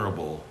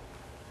vulnerable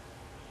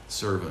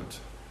servant?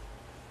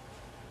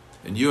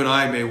 And you and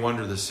I may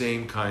wonder the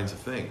same kinds of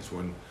things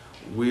when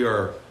we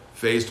are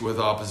faced with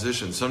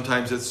opposition.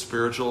 Sometimes it's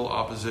spiritual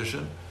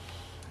opposition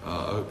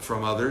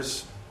from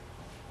others.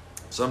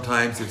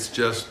 Sometimes it's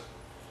just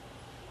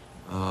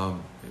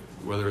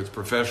whether it's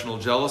professional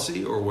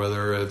jealousy or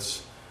whether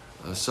it's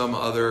some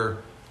other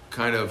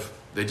kind of,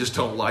 they just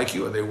don't like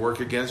you and they work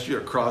against you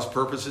at cross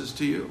purposes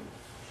to you.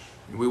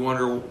 And we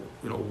wonder,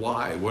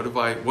 why? What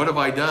have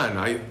I done?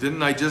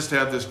 Didn't I just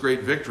have this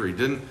great victory?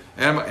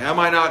 Am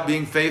I not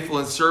being faithful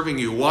in serving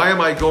you? Why am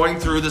I going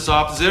through this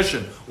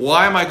opposition?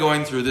 Why am I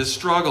going through this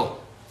struggle?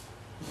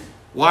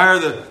 Why are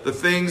the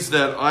things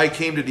that I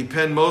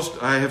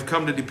have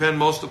come to depend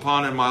most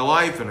upon in my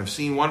life and have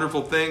seen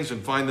wonderful things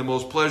and find the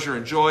most pleasure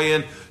and joy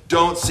in,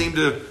 don't seem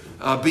to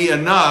be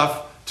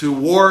enough to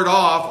ward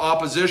off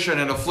opposition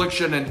and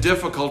affliction and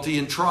difficulty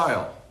and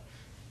trial?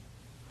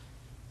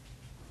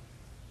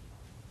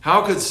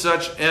 How could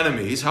such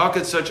enemies, how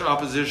could such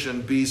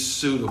opposition be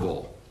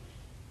suitable?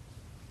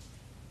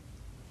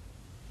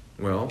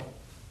 Well,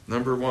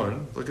 number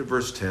one, look at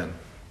verse 10.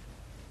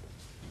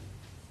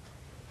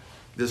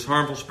 This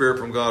harmful spirit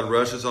from God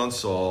rushes on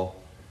Saul.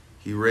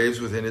 He raves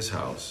within his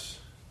house.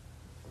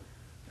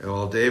 And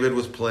while David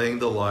was playing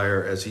the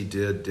lyre as he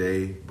did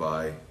day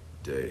by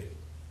day.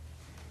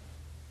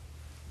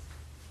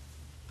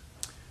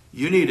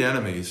 You need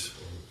enemies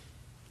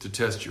to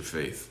test your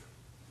faith.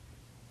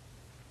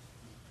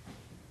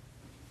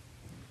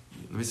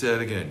 Let me say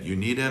that again. You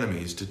need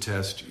enemies to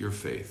test your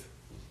faith.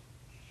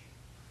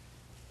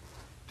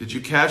 Did you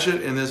catch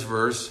it in this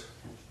verse?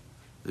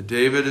 That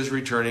David is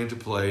returning to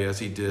play as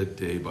he did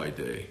day by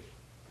day.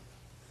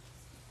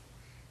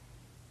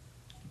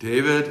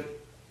 David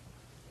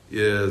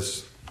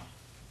is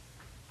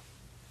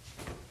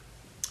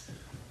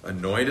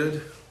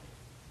anointed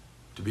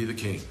to be the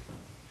king.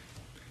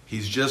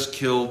 He's just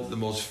killed the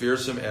most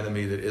fearsome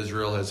enemy that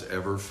Israel has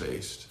ever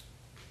faced.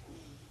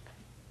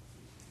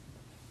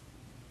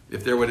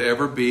 If there would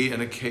ever be an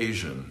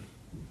occasion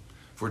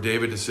for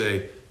David to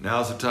say,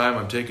 now's the time,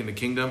 I'm taking the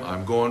kingdom,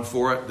 I'm going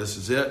for it, this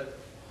is it,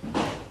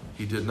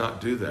 he did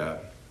not do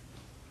that.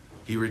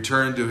 He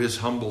returned to his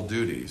humble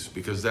duties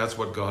because that's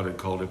what God had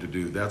called him to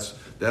do.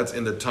 That's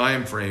in the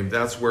time frame,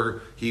 that's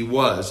where he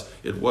was.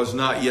 It was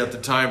not yet the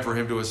time for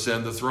him to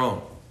ascend the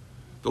throne.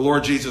 The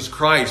Lord Jesus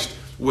Christ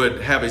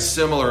would have a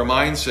similar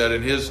mindset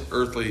in his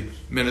earthly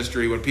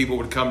ministry when people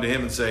would come to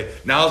him and say,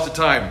 now's the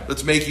time,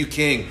 let's make you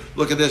king.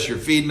 Look at this, you're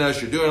feeding us,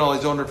 you're doing all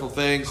these wonderful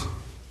things.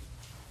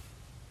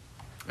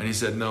 And he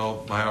said,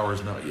 no, my hour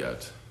is not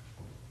yet.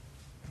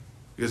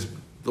 Because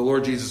the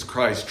Lord Jesus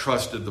Christ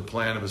trusted the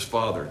plan of his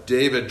Father.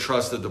 David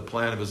trusted the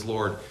plan of his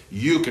Lord.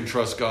 You can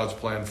trust God's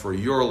plan for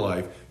your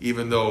life,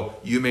 even though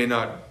you may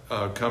not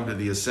come to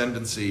the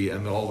ascendancy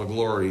and all the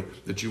glory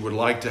that you would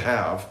like to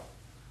have,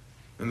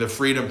 and the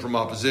freedom from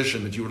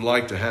opposition that you would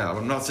like to have.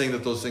 I'm not saying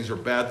that those things are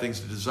bad things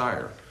to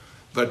desire,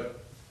 but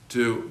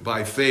to,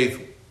 by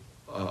faith,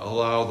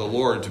 allow the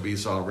Lord to be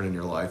sovereign in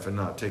your life and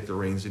not take the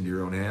reins into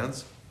your own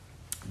hands.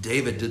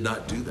 David did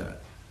not do that.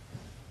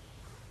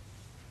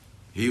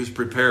 He was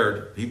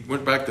prepared. He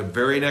went back the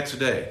very next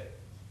day,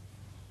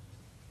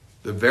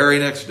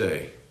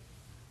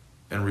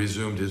 and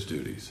resumed his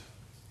duties.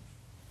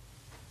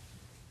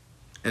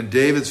 And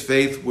David's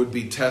faith would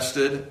be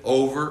tested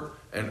over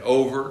and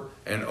over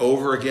and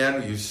over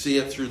again. You see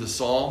it through the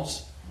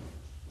Psalms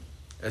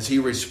as he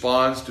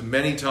responds to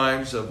many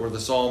times where the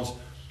Psalms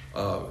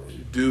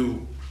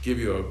do give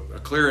you a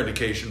clear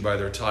indication by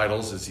their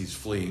titles as he's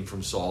fleeing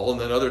from Saul. And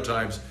then other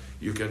times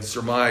you can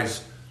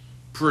surmise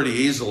pretty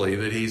easily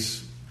that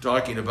he's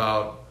talking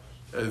about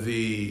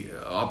the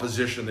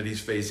opposition that he's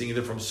facing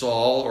either from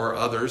Saul or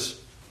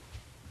others.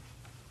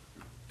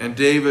 And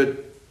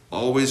David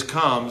always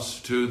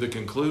comes to the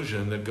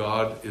conclusion that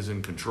God is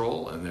in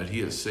control and that he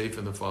is safe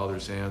in the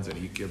Father's hands, and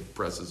he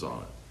presses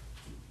on.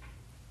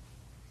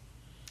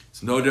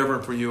 It's no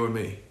different for you and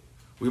me.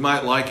 We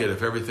might like it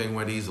if everything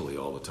went easily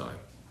all the time.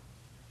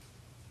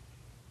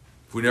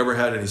 If we never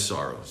had any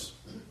sorrows.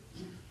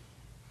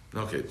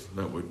 Okay,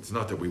 it's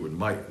not that we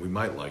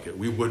might like it.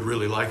 We would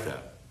really like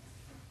that.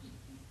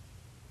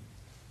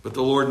 But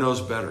the Lord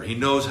knows better. He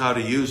knows how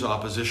to use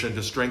opposition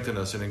to strengthen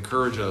us and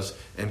encourage us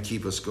and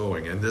keep us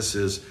going. And this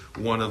is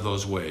one of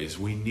those ways.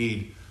 We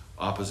need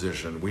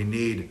opposition. We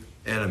need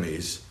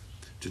enemies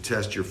to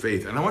test your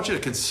faith. And I want you to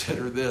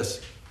consider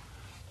this.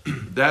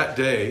 that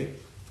day,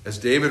 as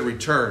David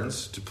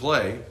returns to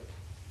play,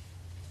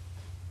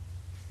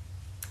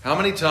 how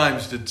many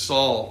times did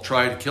Saul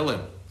try to kill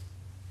him?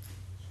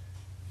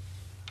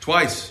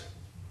 Twice.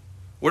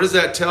 What does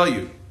that tell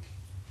you?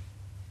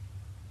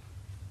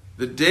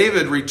 That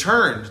David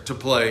returned to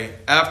play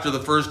after the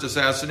first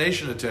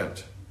assassination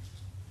attempt.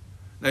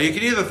 Now you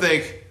can either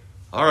think,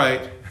 all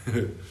right,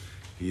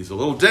 he's a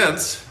little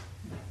dense,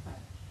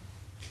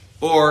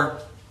 or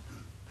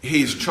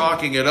he's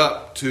chalking it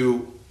up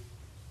to,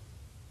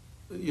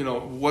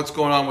 what's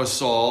going on with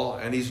Saul,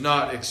 and he's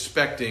not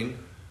expecting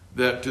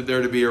there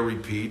to be a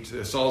repeat.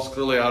 Saul's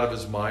clearly out of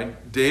his mind.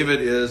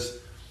 David is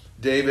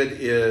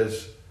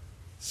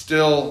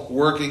still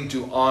working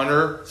to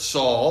honor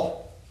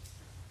Saul.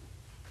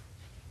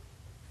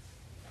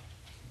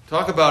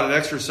 Talk about an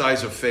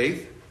exercise of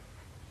faith,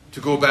 to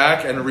go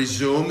back and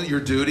resume your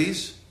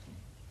duties.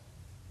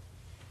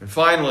 And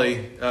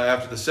finally,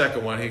 after the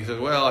second one, he said,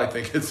 well, I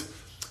think it's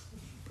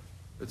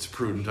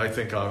prudent. I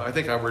think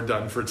we're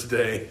done for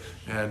today.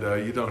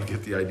 And you don't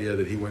get the idea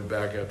that he went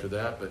back after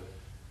that. But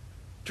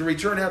to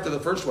return after the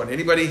first one.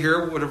 Anybody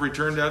here would have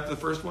returned after the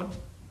first one?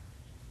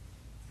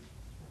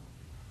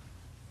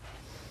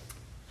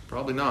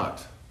 Probably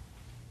not.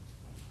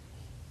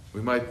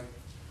 We might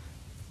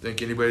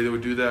think anybody that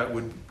would do that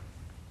would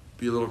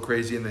be a little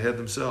crazy in the head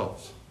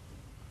themselves.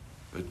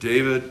 But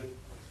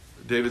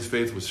David's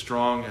faith was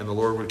strong, and the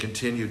Lord would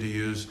continue to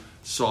use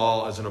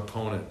Saul as an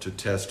opponent to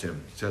test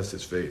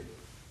his faith.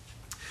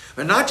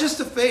 But not just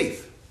the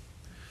faith.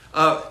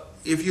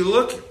 If you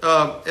look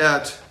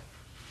at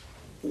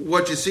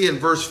what you see in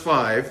verse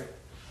 5,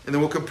 and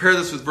then we'll compare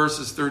this with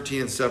verses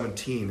 13 and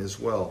 17 as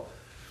well.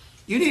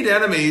 You need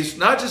enemies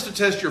not just to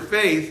test your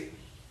faith,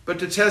 but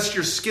to test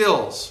your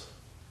skills.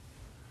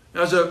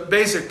 Now, as a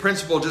basic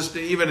principle, just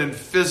even in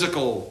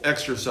physical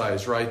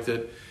exercise, right,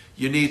 that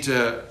you need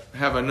to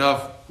have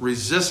enough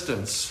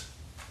resistance,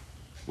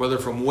 whether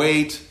from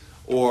weight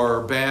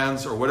or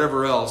bands or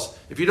whatever else.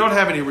 If you don't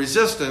have any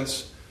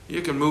resistance,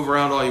 you can move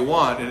around all you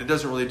want, and it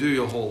doesn't really do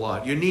you a whole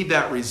lot. You need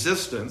that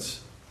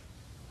resistance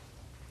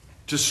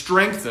to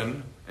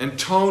strengthen and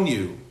tone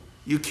you.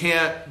 You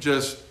can't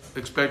just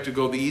expect to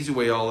go the easy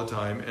way all the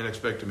time and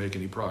expect to make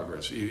any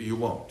progress. You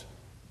won't.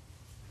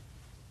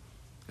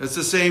 It's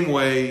the same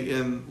way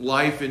in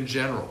life in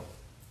general.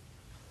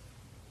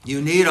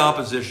 You need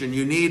opposition.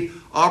 You need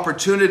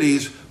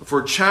opportunities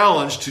for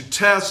challenge to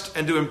test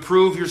and to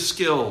improve your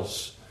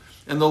skills.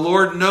 And the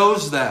Lord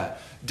knows that.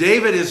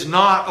 David is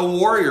not a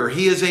warrior.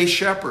 He is a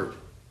shepherd.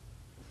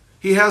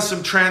 He has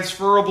some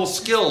transferable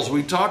skills.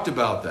 We talked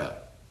about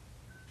that.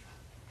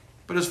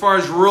 But as far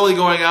as really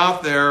going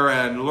out there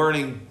and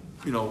learning,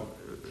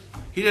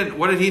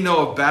 what did he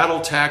know of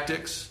battle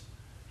tactics?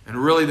 And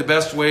really the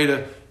best way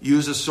to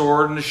use a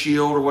sword and a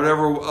shield or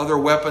whatever other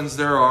weapons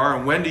there are,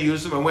 and when to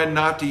use them and when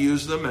not to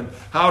use them, and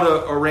how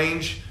to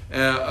arrange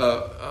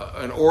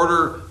and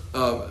order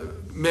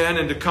men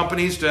into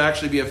companies to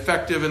actually be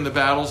effective in the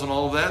battles and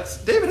all of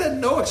that. David had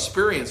no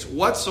experience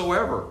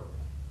whatsoever.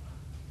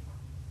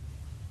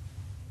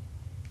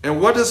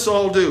 And what does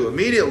Saul do?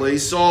 Immediately,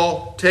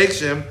 Saul takes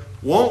him,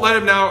 won't let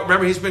him now.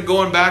 Remember, he's been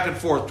going back and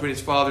forth between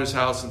his father's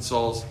house and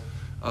Saul's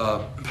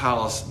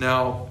palace.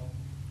 Now,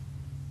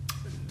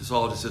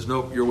 Saul just says,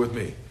 nope, you're with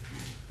me.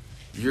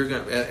 You're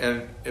going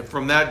and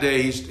from that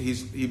day,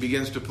 he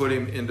begins to put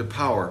him into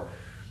power.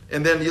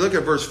 And then you look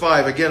at verse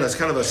 5. Again, it's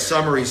kind of a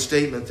summary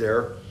statement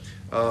there.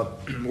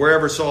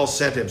 Wherever Saul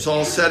sent him.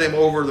 Saul set him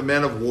over the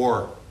men of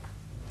war.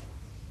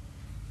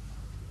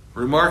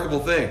 Remarkable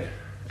thing.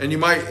 And you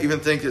might even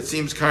think it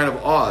seems kind of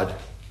odd.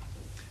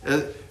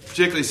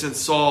 Particularly since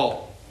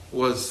Saul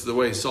was the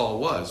way Saul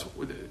was.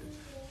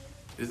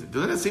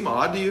 Doesn't it seem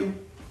odd to you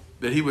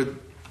that he would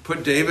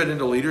put David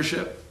into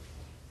leadership?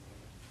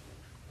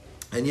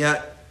 And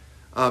yet,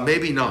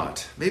 maybe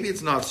not. Maybe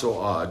it's not so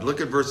odd. Look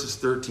at verses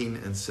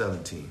 13 and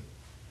 17.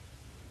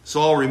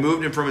 Saul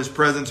removed him from his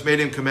presence, made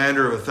him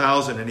commander of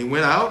 1,000, and he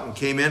went out and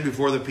came in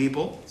before the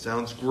people.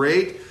 Sounds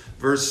great.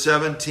 Verse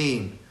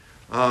 17.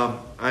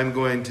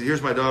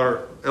 Here's my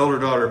elder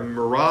daughter,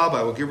 Merab.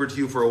 I will give her to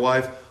you for a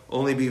wife.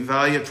 Only be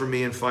valiant for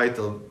me and fight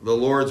the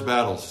Lord's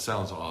battles.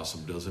 Sounds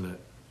awesome, doesn't it?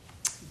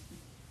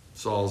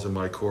 Saul's in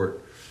my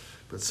court.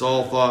 But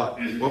Saul thought,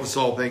 what was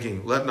Saul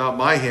thinking? Let not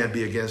my hand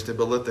be against him,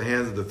 but let the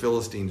hands of the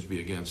Philistines be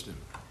against him.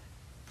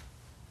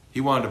 He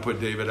wanted to put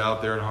David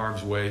out there in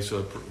harm's way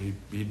so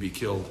he'd be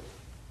killed.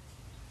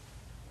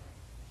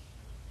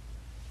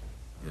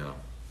 Yeah.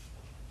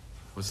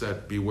 What's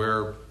that?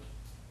 Beware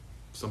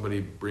somebody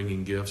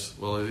bringing gifts.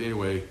 Well,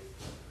 anyway,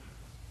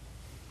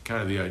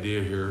 kind of the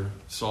idea here.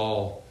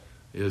 Saul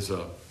is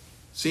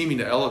seeming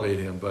to elevate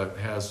him, but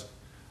has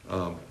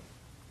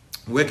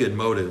wicked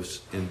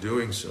motives in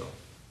doing so.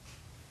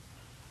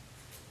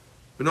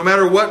 But no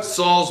matter what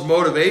Saul's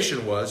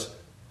motivation was,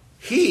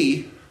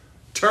 he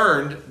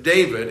turned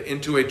David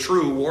into a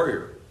true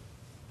warrior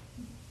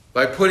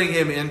by putting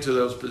him into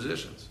those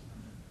positions.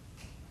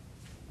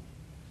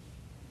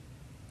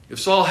 If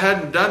Saul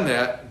hadn't done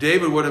that,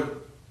 David would have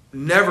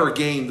never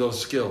gained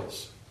those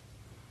skills.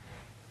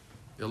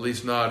 at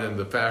least not in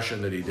the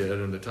fashion that he did,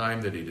 and the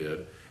time that he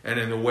did, and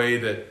in the way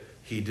that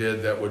he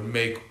did that would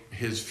make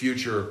his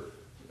future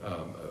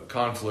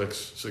conflicts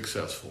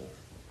successful.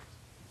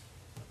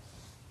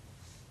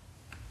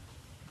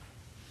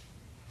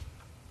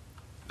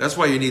 That's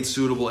why you need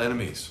suitable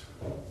enemies.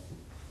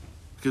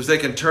 Because they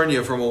can turn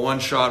you from a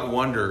one-shot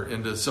wonder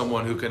into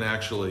someone who can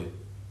actually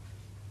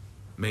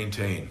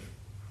maintain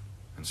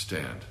and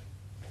stand.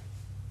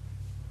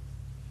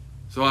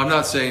 So I'm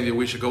not saying that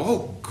we should go,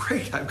 oh,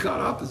 great, I've got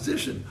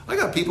opposition. I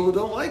got people who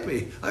don't like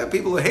me. I have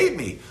people who hate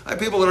me. I have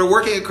people that are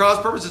working at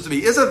cross purposes to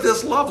me. Isn't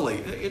this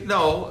lovely?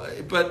 No,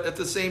 but at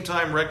the same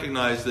time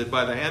recognize that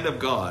by the hand of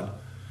God,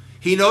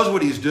 He knows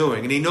what He's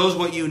doing, and He knows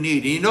what you need.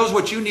 And He knows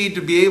what you need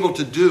to be able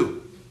to do.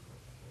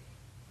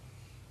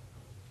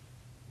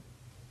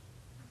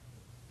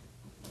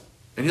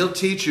 And He'll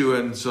teach you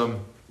in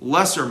some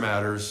lesser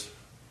matters,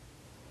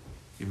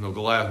 even though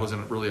Goliath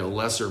wasn't really a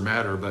lesser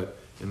matter, but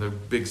in the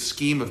big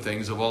scheme of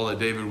things, of all that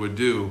David would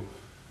do,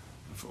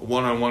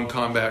 one-on-one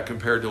combat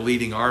compared to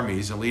leading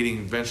armies and leading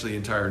eventually the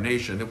entire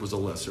nation, it was a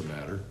lesser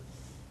matter.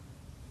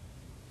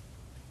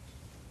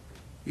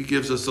 He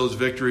gives us those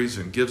victories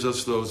and gives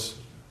us those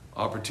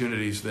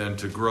opportunities then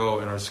to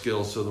grow in our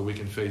skills so that we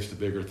can face the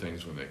bigger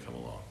things when they come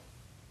along.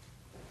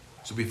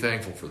 So be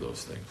thankful for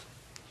those things.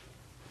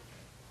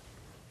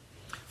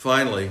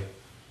 Finally,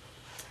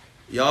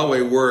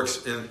 Yahweh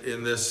works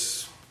in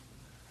this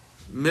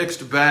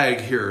mixed bag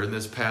here in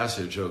this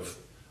passage of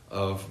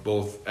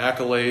both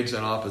accolades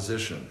and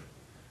opposition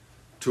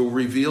to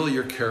reveal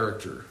your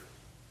character.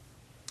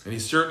 And He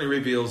certainly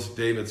reveals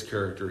David's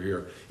character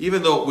here.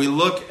 Even though we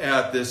look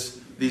at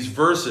these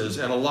verses,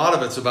 and a lot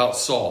of it's about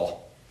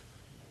Saul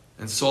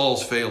and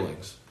Saul's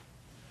failings.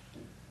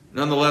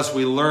 Nonetheless,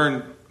 we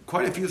learn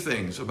quite a few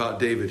things about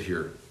David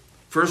here.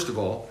 First of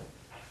all,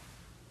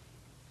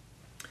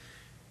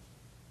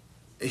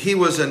 he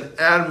was an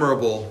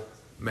admirable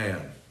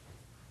man.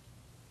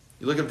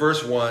 You look at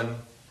verse 1,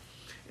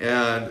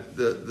 and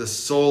the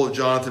soul of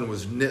Jonathan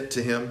was knit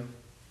to him.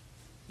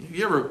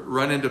 You ever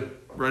run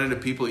into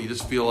people that you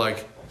just feel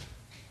like,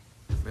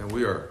 man,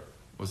 we are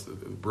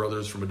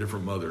brothers from a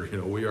different mother.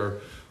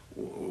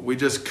 We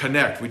just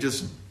connect. We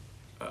just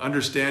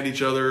understand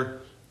each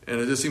other, and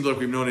it just seems like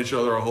we've known each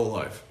other our whole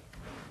life.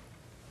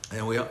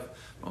 And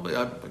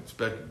I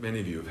expect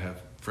many of you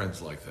have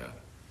friends like that.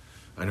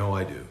 I know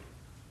I do.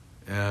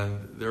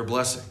 And they're a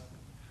blessing.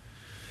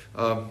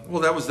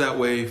 Well, that was that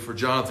way for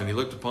Jonathan. He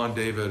looked upon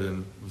David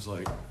and was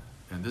like,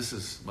 and this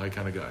is my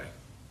kind of guy.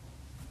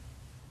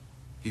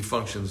 He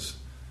functions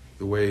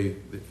the way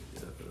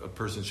a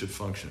person should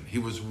function. He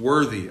was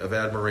worthy of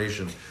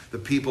admiration. The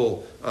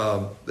people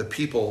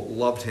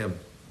loved him.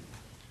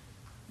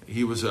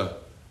 He was I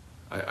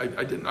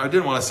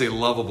didn't want to say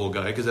lovable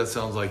guy, because that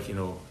sounds like,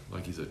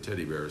 like he's a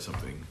teddy bear or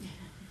something.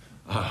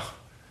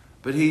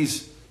 But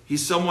he's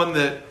someone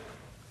that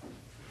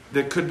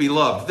could be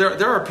loved.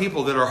 There are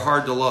people that are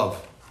hard to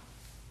love,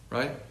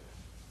 right?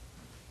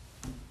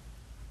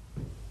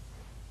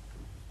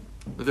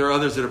 But there are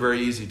others that are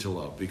very easy to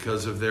love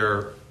because of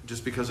their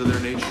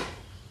nature.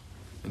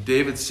 And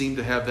David seemed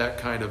to have that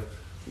kind of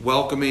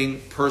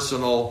welcoming,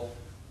 personal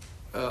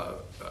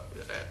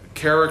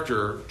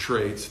character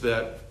traits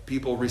that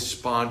people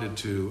responded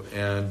to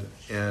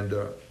and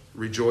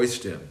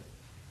rejoiced in.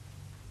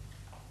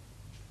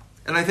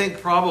 And I think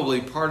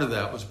probably part of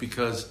that was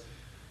because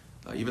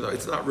even though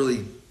it's not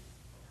really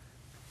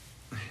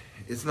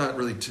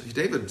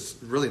David's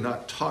really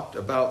not talked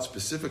about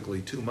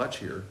specifically too much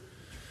here,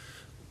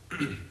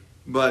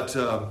 but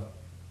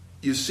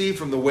you see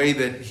from the way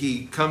that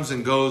he comes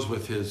and goes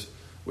with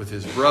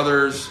his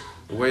brothers,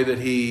 the way that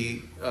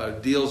he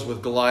deals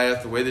with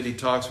Goliath, the way that he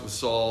talks with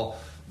Saul,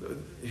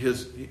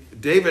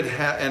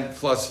 and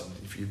plus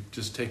if you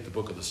just take the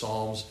book of the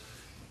Psalms,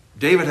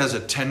 David has a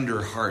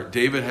tender heart.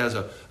 David has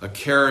a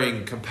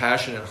caring,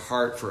 compassionate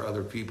heart for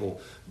other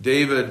people.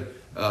 David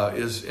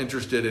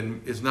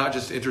is not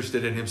just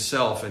interested in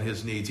himself and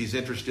his needs. He's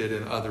interested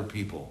in other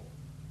people.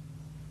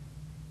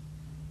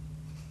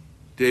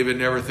 David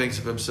never thinks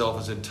of himself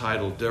as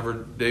entitled.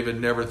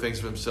 David never thinks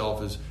of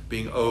himself as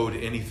being owed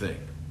anything.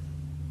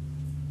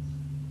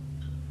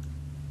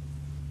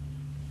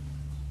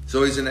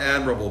 So he's an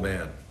admirable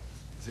man.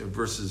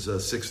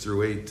 Verses 6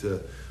 through 8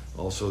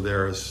 also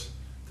there is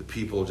the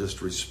people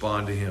just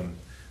respond to him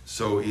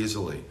so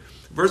easily.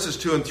 Verses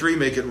 2 and 3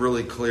 make it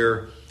really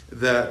clear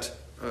that,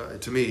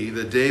 to me,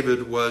 that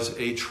David was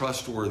a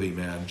trustworthy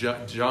man.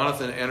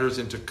 Jonathan enters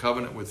into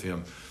covenant with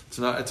him.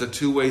 It's a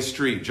two-way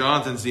street.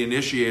 Jonathan's the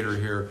initiator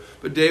here,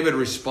 but David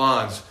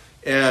responds.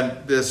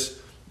 And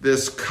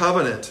this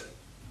covenant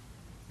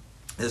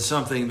is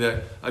something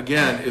that,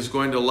 again, is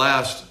going to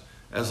last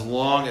as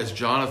long as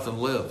Jonathan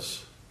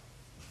lives.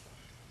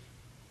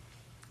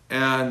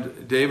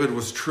 And David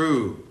was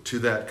true to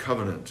that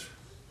covenant.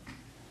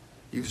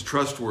 He was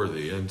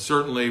trustworthy. And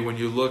certainly when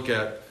you look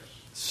at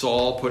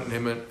Saul putting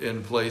him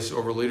in place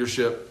over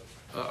leadership,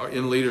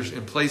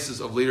 in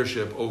places of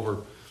leadership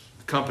over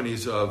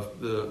companies of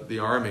the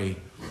army,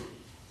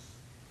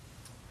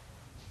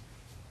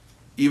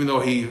 even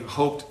though he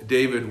hoped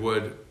David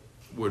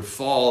would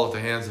fall at the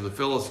hands of the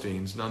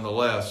Philistines,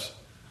 nonetheless,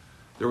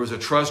 there was a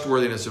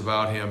trustworthiness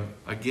about him.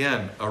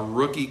 Again, a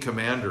rookie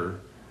commander,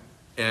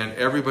 and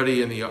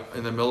everybody in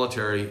the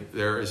military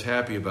there is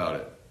happy about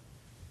it.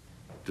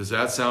 Does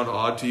that sound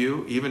odd to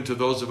you? Even to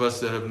those of us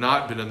that have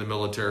not been in the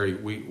military,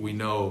 we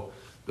know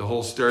the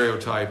whole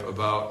stereotype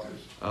about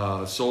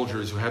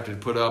soldiers who have to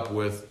put up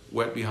with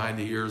wet behind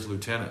the ears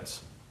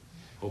lieutenants.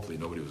 Hopefully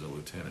nobody was a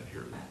lieutenant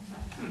here.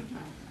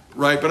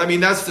 Right, but I mean,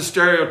 that's the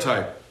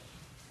stereotype.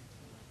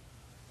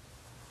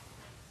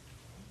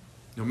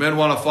 Men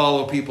want to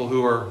follow people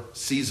who are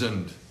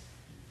seasoned,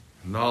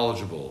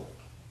 knowledgeable.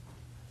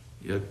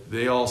 Yet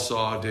they all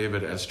saw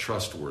David as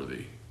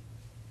trustworthy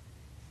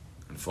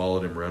and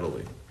followed him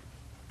readily.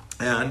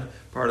 And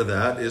part of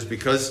that is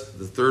because,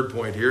 the third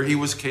point here, he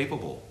was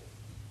capable.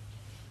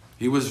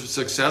 He was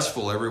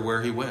successful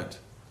everywhere he went.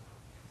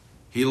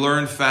 He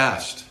learned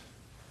fast.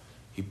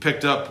 He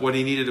picked up what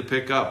he needed to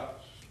pick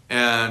up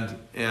and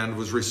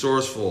was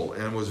resourceful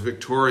and was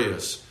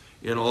victorious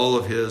in all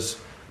of his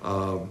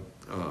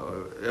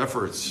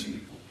efforts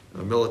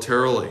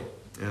militarily.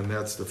 And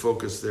that's the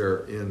focus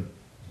there in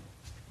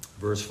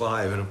verse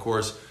 5. And of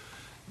course,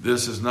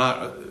 this is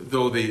not,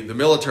 though the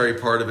military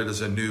part of it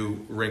is a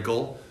new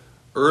wrinkle.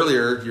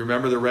 Earlier, do you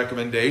remember the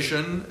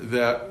recommendation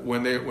that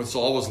when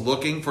Saul was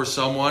looking for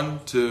someone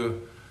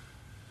to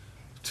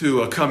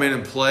come in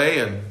and play,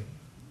 and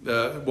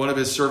one of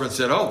his servants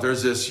said, "Oh,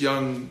 there's this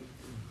young,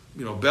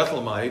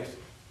 Bethlehemite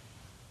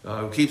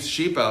who keeps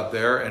sheep out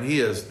there, and he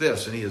is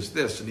this, and he is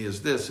this, and he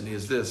is this, and he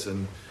is this,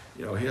 and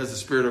he has the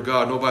Spirit of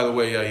God. And, oh, by the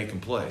way, yeah, he can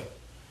play."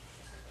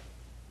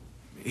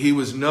 He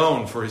was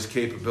known for his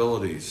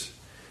capabilities,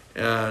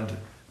 and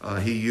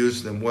he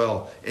used them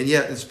well. And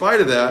yet, in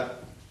spite of that,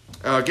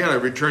 again, I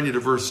return you to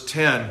verse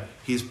 10.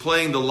 He's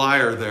playing the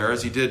lyre there,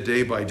 as he did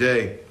day by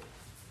day.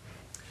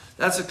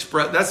 That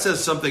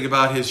says something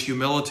about his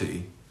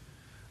humility.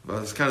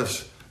 It's kind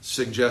of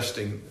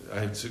suggesting, I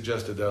had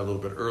suggested that a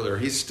little bit earlier.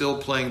 He's still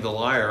playing the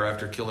lyre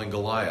after killing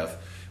Goliath,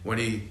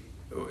 when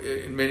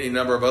many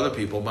number of other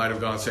people might have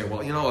gone saying,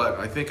 "Well, you know what?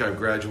 I think I've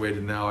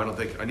graduated now. I don't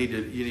think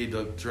you need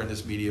to turn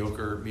this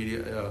mediocre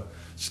media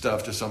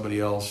stuff to somebody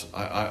else.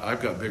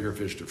 I've got bigger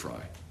fish to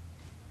fry."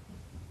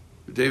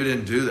 But David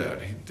didn't do that.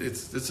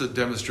 It's a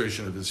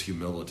demonstration of his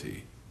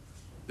humility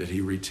that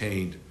he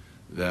retained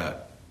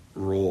that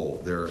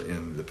role there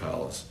in the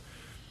palace.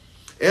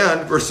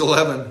 And verse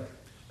 11,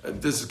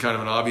 this is kind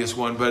of an obvious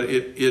one, but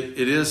it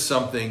is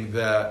something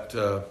that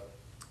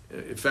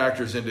it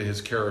factors into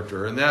his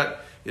character, and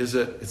that is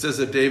that it says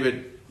that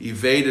David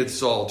evaded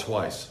Saul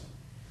twice.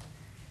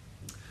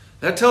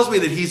 That tells me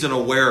that he's an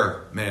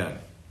aware man.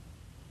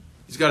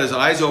 He's got his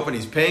eyes open.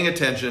 He's paying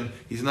attention.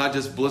 He's not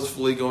just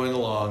blissfully going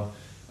along.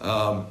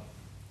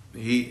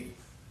 If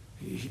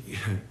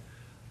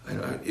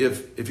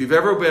you've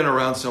ever been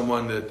around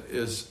someone that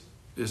is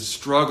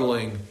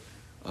struggling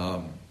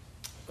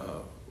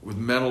with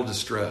mental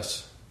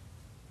distress,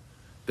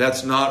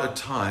 that's not a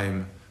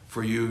time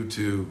for you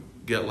to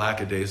get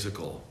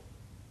lackadaisical.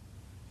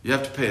 You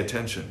have to pay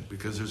attention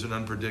because there's an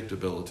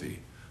unpredictability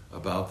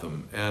about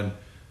them. And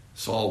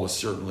Saul was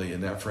certainly in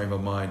that frame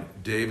of mind.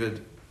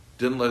 David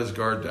didn't let his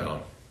guard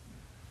down.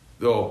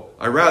 Though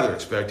I rather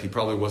expect he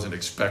probably wasn't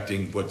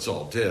expecting what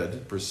Saul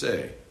did, per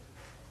se.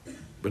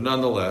 But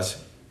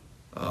nonetheless,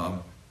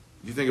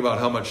 you think about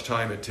how much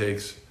time it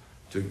takes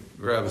to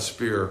grab a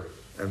spear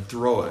and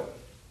throw it.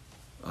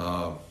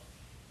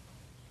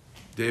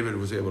 David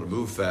was able to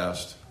move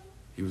fast.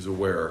 He was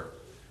aware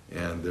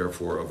and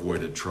therefore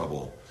avoided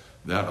trouble.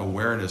 That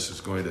awareness is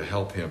going to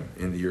help him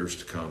in the years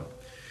to come.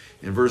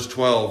 In verse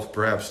 12,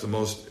 perhaps the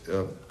most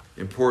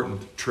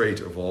important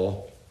trait of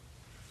all,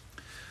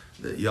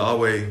 that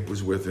Yahweh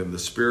was with him. The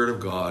Spirit of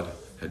God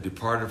had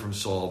departed from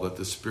Saul, but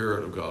the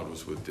Spirit of God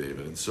was with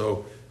David. And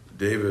so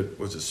David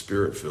was a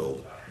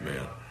Spirit-filled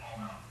man.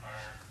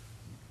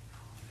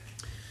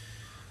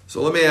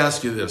 So let me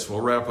ask you this.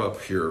 We'll wrap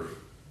up here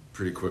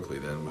pretty quickly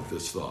then with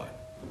this thought.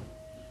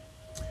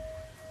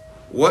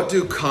 What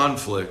do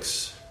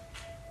conflicts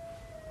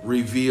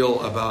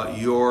reveal about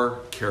your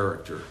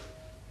character?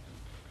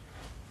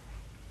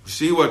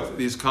 See what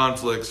these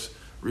conflicts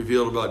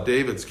revealed about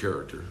David's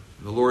character.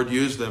 The Lord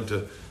used them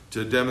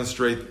to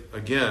demonstrate,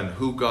 again,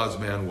 who God's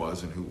man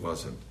was and who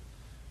wasn't.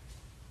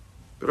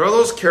 But are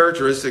those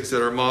characteristics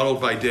that are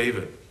modeled by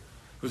David,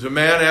 who's a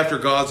man after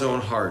God's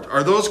own heart,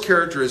 are those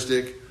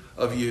characteristic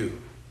of you?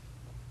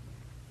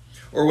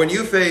 Or when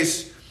you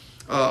face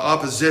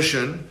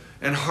opposition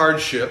and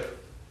hardship,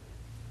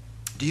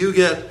 do you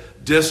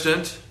get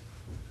distant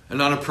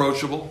and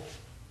unapproachable?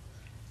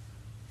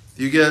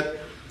 Do you get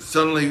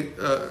suddenly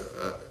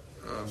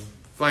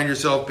find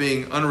yourself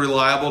being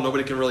unreliable?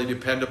 Nobody can really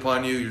depend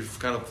upon you. You're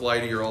kind of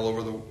flighty. You're all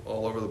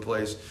over the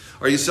place.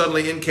 Are you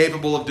suddenly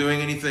incapable of doing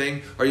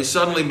anything? Are you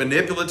suddenly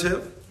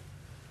manipulative?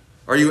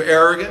 Are you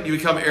arrogant? Do you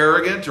become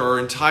arrogant or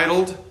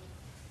entitled?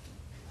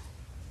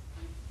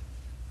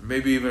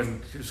 Maybe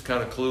even just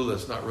kind of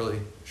clueless, not really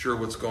sure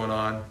what's going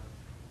on,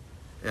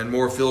 and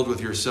more filled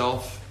with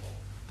yourself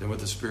than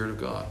with the Spirit of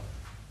God.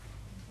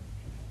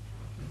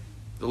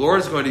 The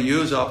Lord is going to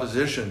use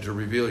opposition to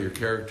reveal your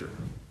character.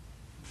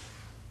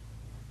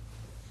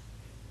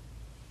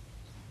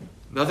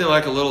 Nothing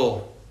like a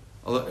little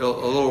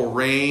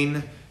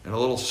rain and a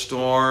little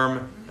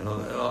storm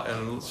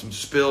and some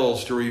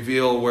spills to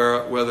reveal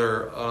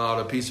whether or not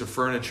a piece of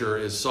furniture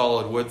is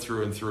solid wood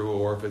through and through,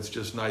 or if it's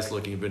just nice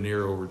looking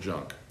veneer over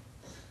junk.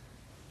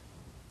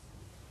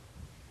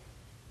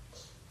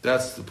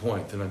 That's the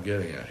point that I'm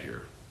getting at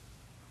here.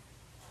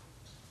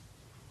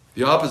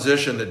 The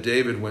opposition that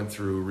David went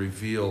through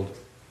revealed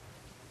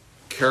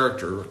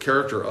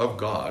character of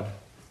God,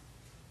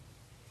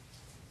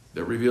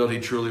 that revealed he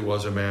truly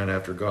was a man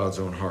after God's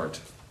own heart.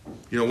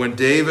 You know, when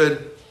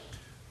David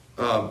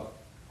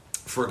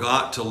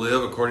forgot to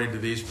live according to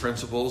these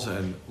principles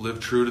and live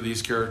true to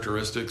these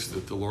characteristics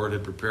that the Lord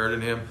had prepared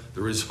in him,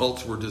 the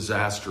results were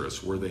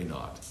disastrous, were they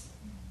not?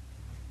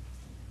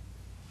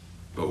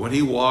 But when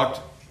he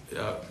walked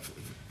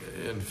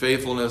in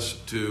faithfulness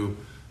to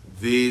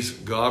these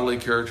godly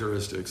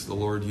characteristics, the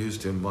Lord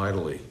used him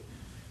mightily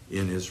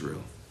in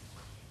Israel.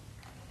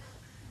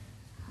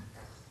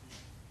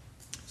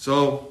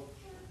 So,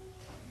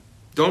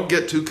 don't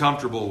get too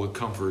comfortable with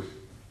comfort.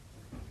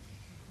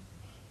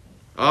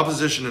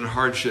 Opposition and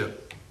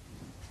hardship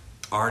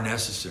are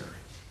necessary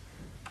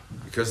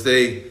because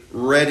they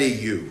ready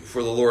you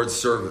for the Lord's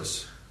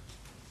service.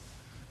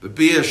 But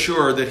be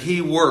assured that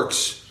He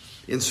works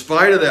in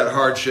spite of that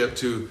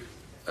hardship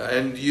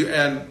and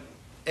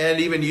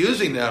even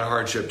using that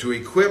hardship to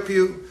equip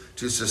you,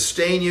 to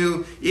sustain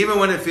you, even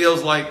when it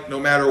feels like no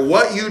matter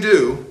what you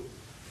do,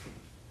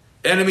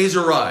 enemies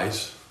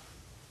arise.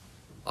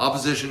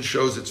 Opposition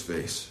shows its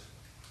face.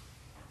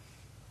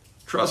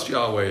 Trust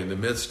Yahweh in the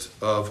midst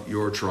of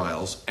your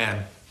trials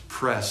and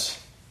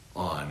press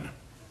on.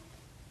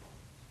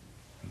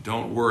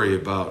 Don't worry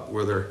about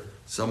whether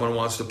someone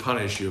wants to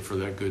punish you for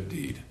that good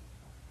deed.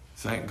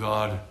 Thank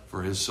God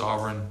for His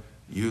sovereign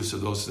use of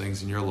those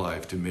things in your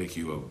life to make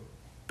you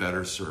a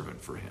better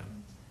servant for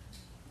Him.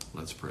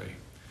 Let's pray.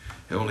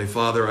 Heavenly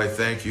Father, I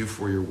thank You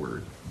for Your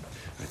word.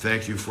 I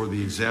thank You for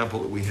the example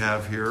that we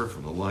have here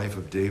from the life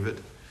of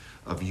David,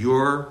 of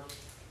Your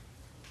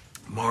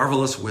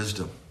marvelous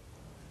wisdom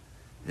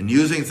in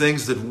using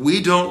things that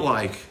we don't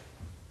like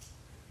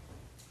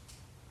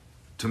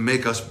to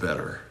make us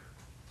better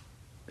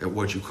at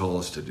what You call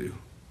us to do.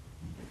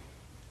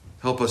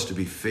 Help us to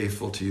be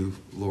faithful to You,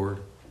 Lord,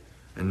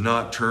 and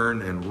not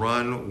turn and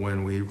run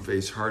when we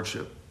face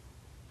hardship.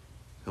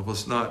 Help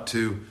us not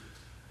to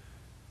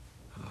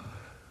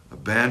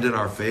abandon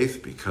our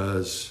faith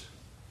because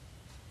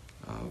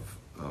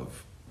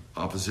of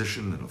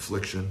opposition and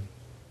affliction,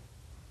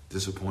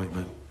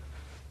 disappointment.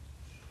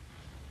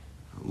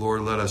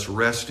 Lord, let us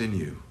rest in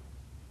You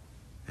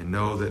and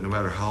know that no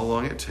matter how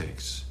long it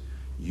takes,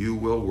 You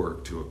will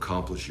work to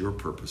accomplish Your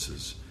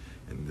purposes,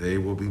 and they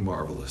will be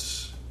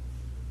marvelous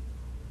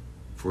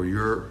for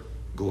Your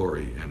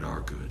glory and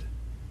our good.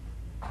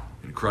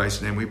 In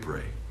Christ's name we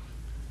pray.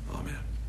 Amen.